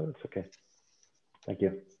on. So it's okay. Thank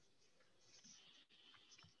you.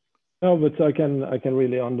 No, but I can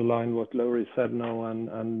really underline what Lauritz said now, and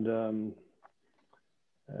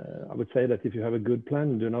I would say that if you have a good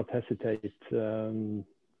plan, do not hesitate.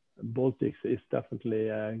 Baltics is definitely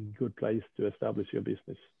a good place to establish your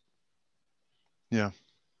business. Yeah.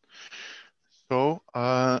 So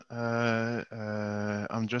I'm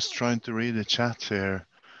just trying to read the chat here.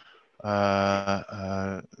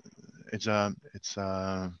 It's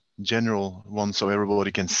a general one, so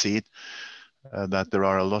everybody can see it. That there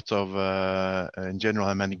are a lot of, in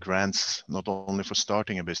general, many grants, not only for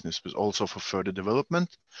starting a business, but also for further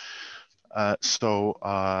development. So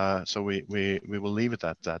we will leave it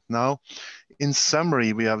at that. Now, in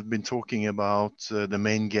summary, we have been talking about the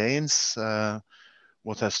main gains,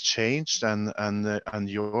 what has changed, and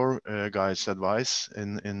your guys' advice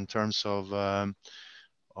in terms of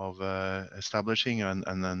establishing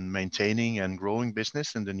and then maintaining and growing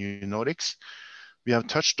business in the new Nordics. We have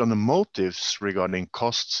touched on the motives regarding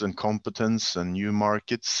costs and competence and new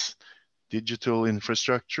markets, digital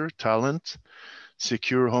infrastructure, talent,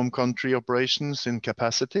 secure home country operations in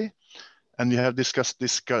capacity. And we have discussed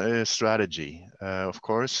this strategy, of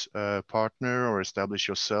course, partner or establish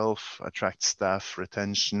yourself, attract staff,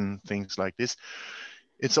 retention, things like this.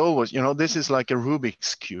 It's always, this is like a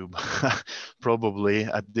Rubik's Cube, probably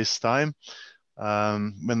at this time.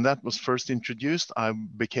 When that was first introduced, I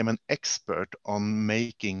became an expert on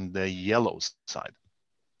making the yellow side.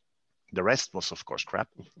 The rest was, of course, crap,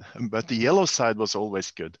 but the yellow side was always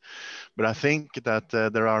good. But I think that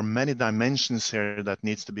there are many dimensions here that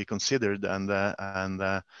needs to be considered, and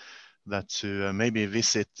that to maybe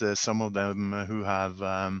visit some of them who have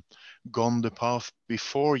gone the path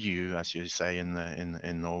before you, as you say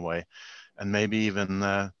in Norway, and maybe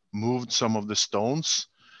even moved some of the stones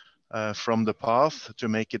from the path to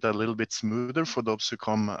make it a little bit smoother for those who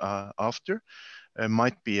come after,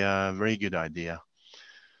 might be a very good idea.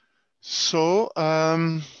 So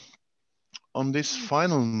on this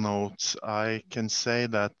final note, I can say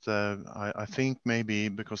that I think maybe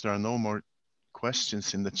because there are no more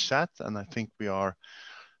questions in the chat, and I think we are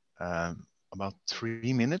about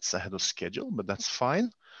 3 minutes ahead of schedule, but that's fine.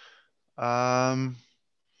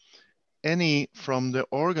 Any from the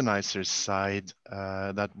organizers' side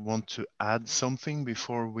that want to add something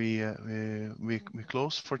before we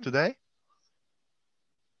close for today?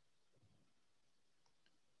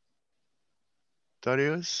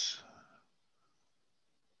 Darius?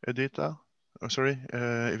 Edita? Oh, sorry,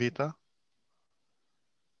 Evita?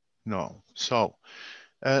 No. So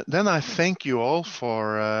then I thank you all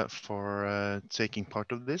for taking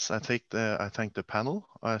part of this. I thank the panel.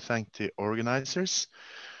 I thank the organizers.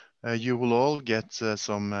 You will all get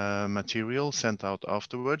some material sent out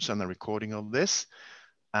afterwards and a recording of this.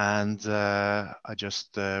 And I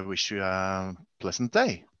just wish you a pleasant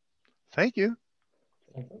day. Thank you.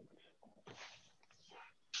 Okay.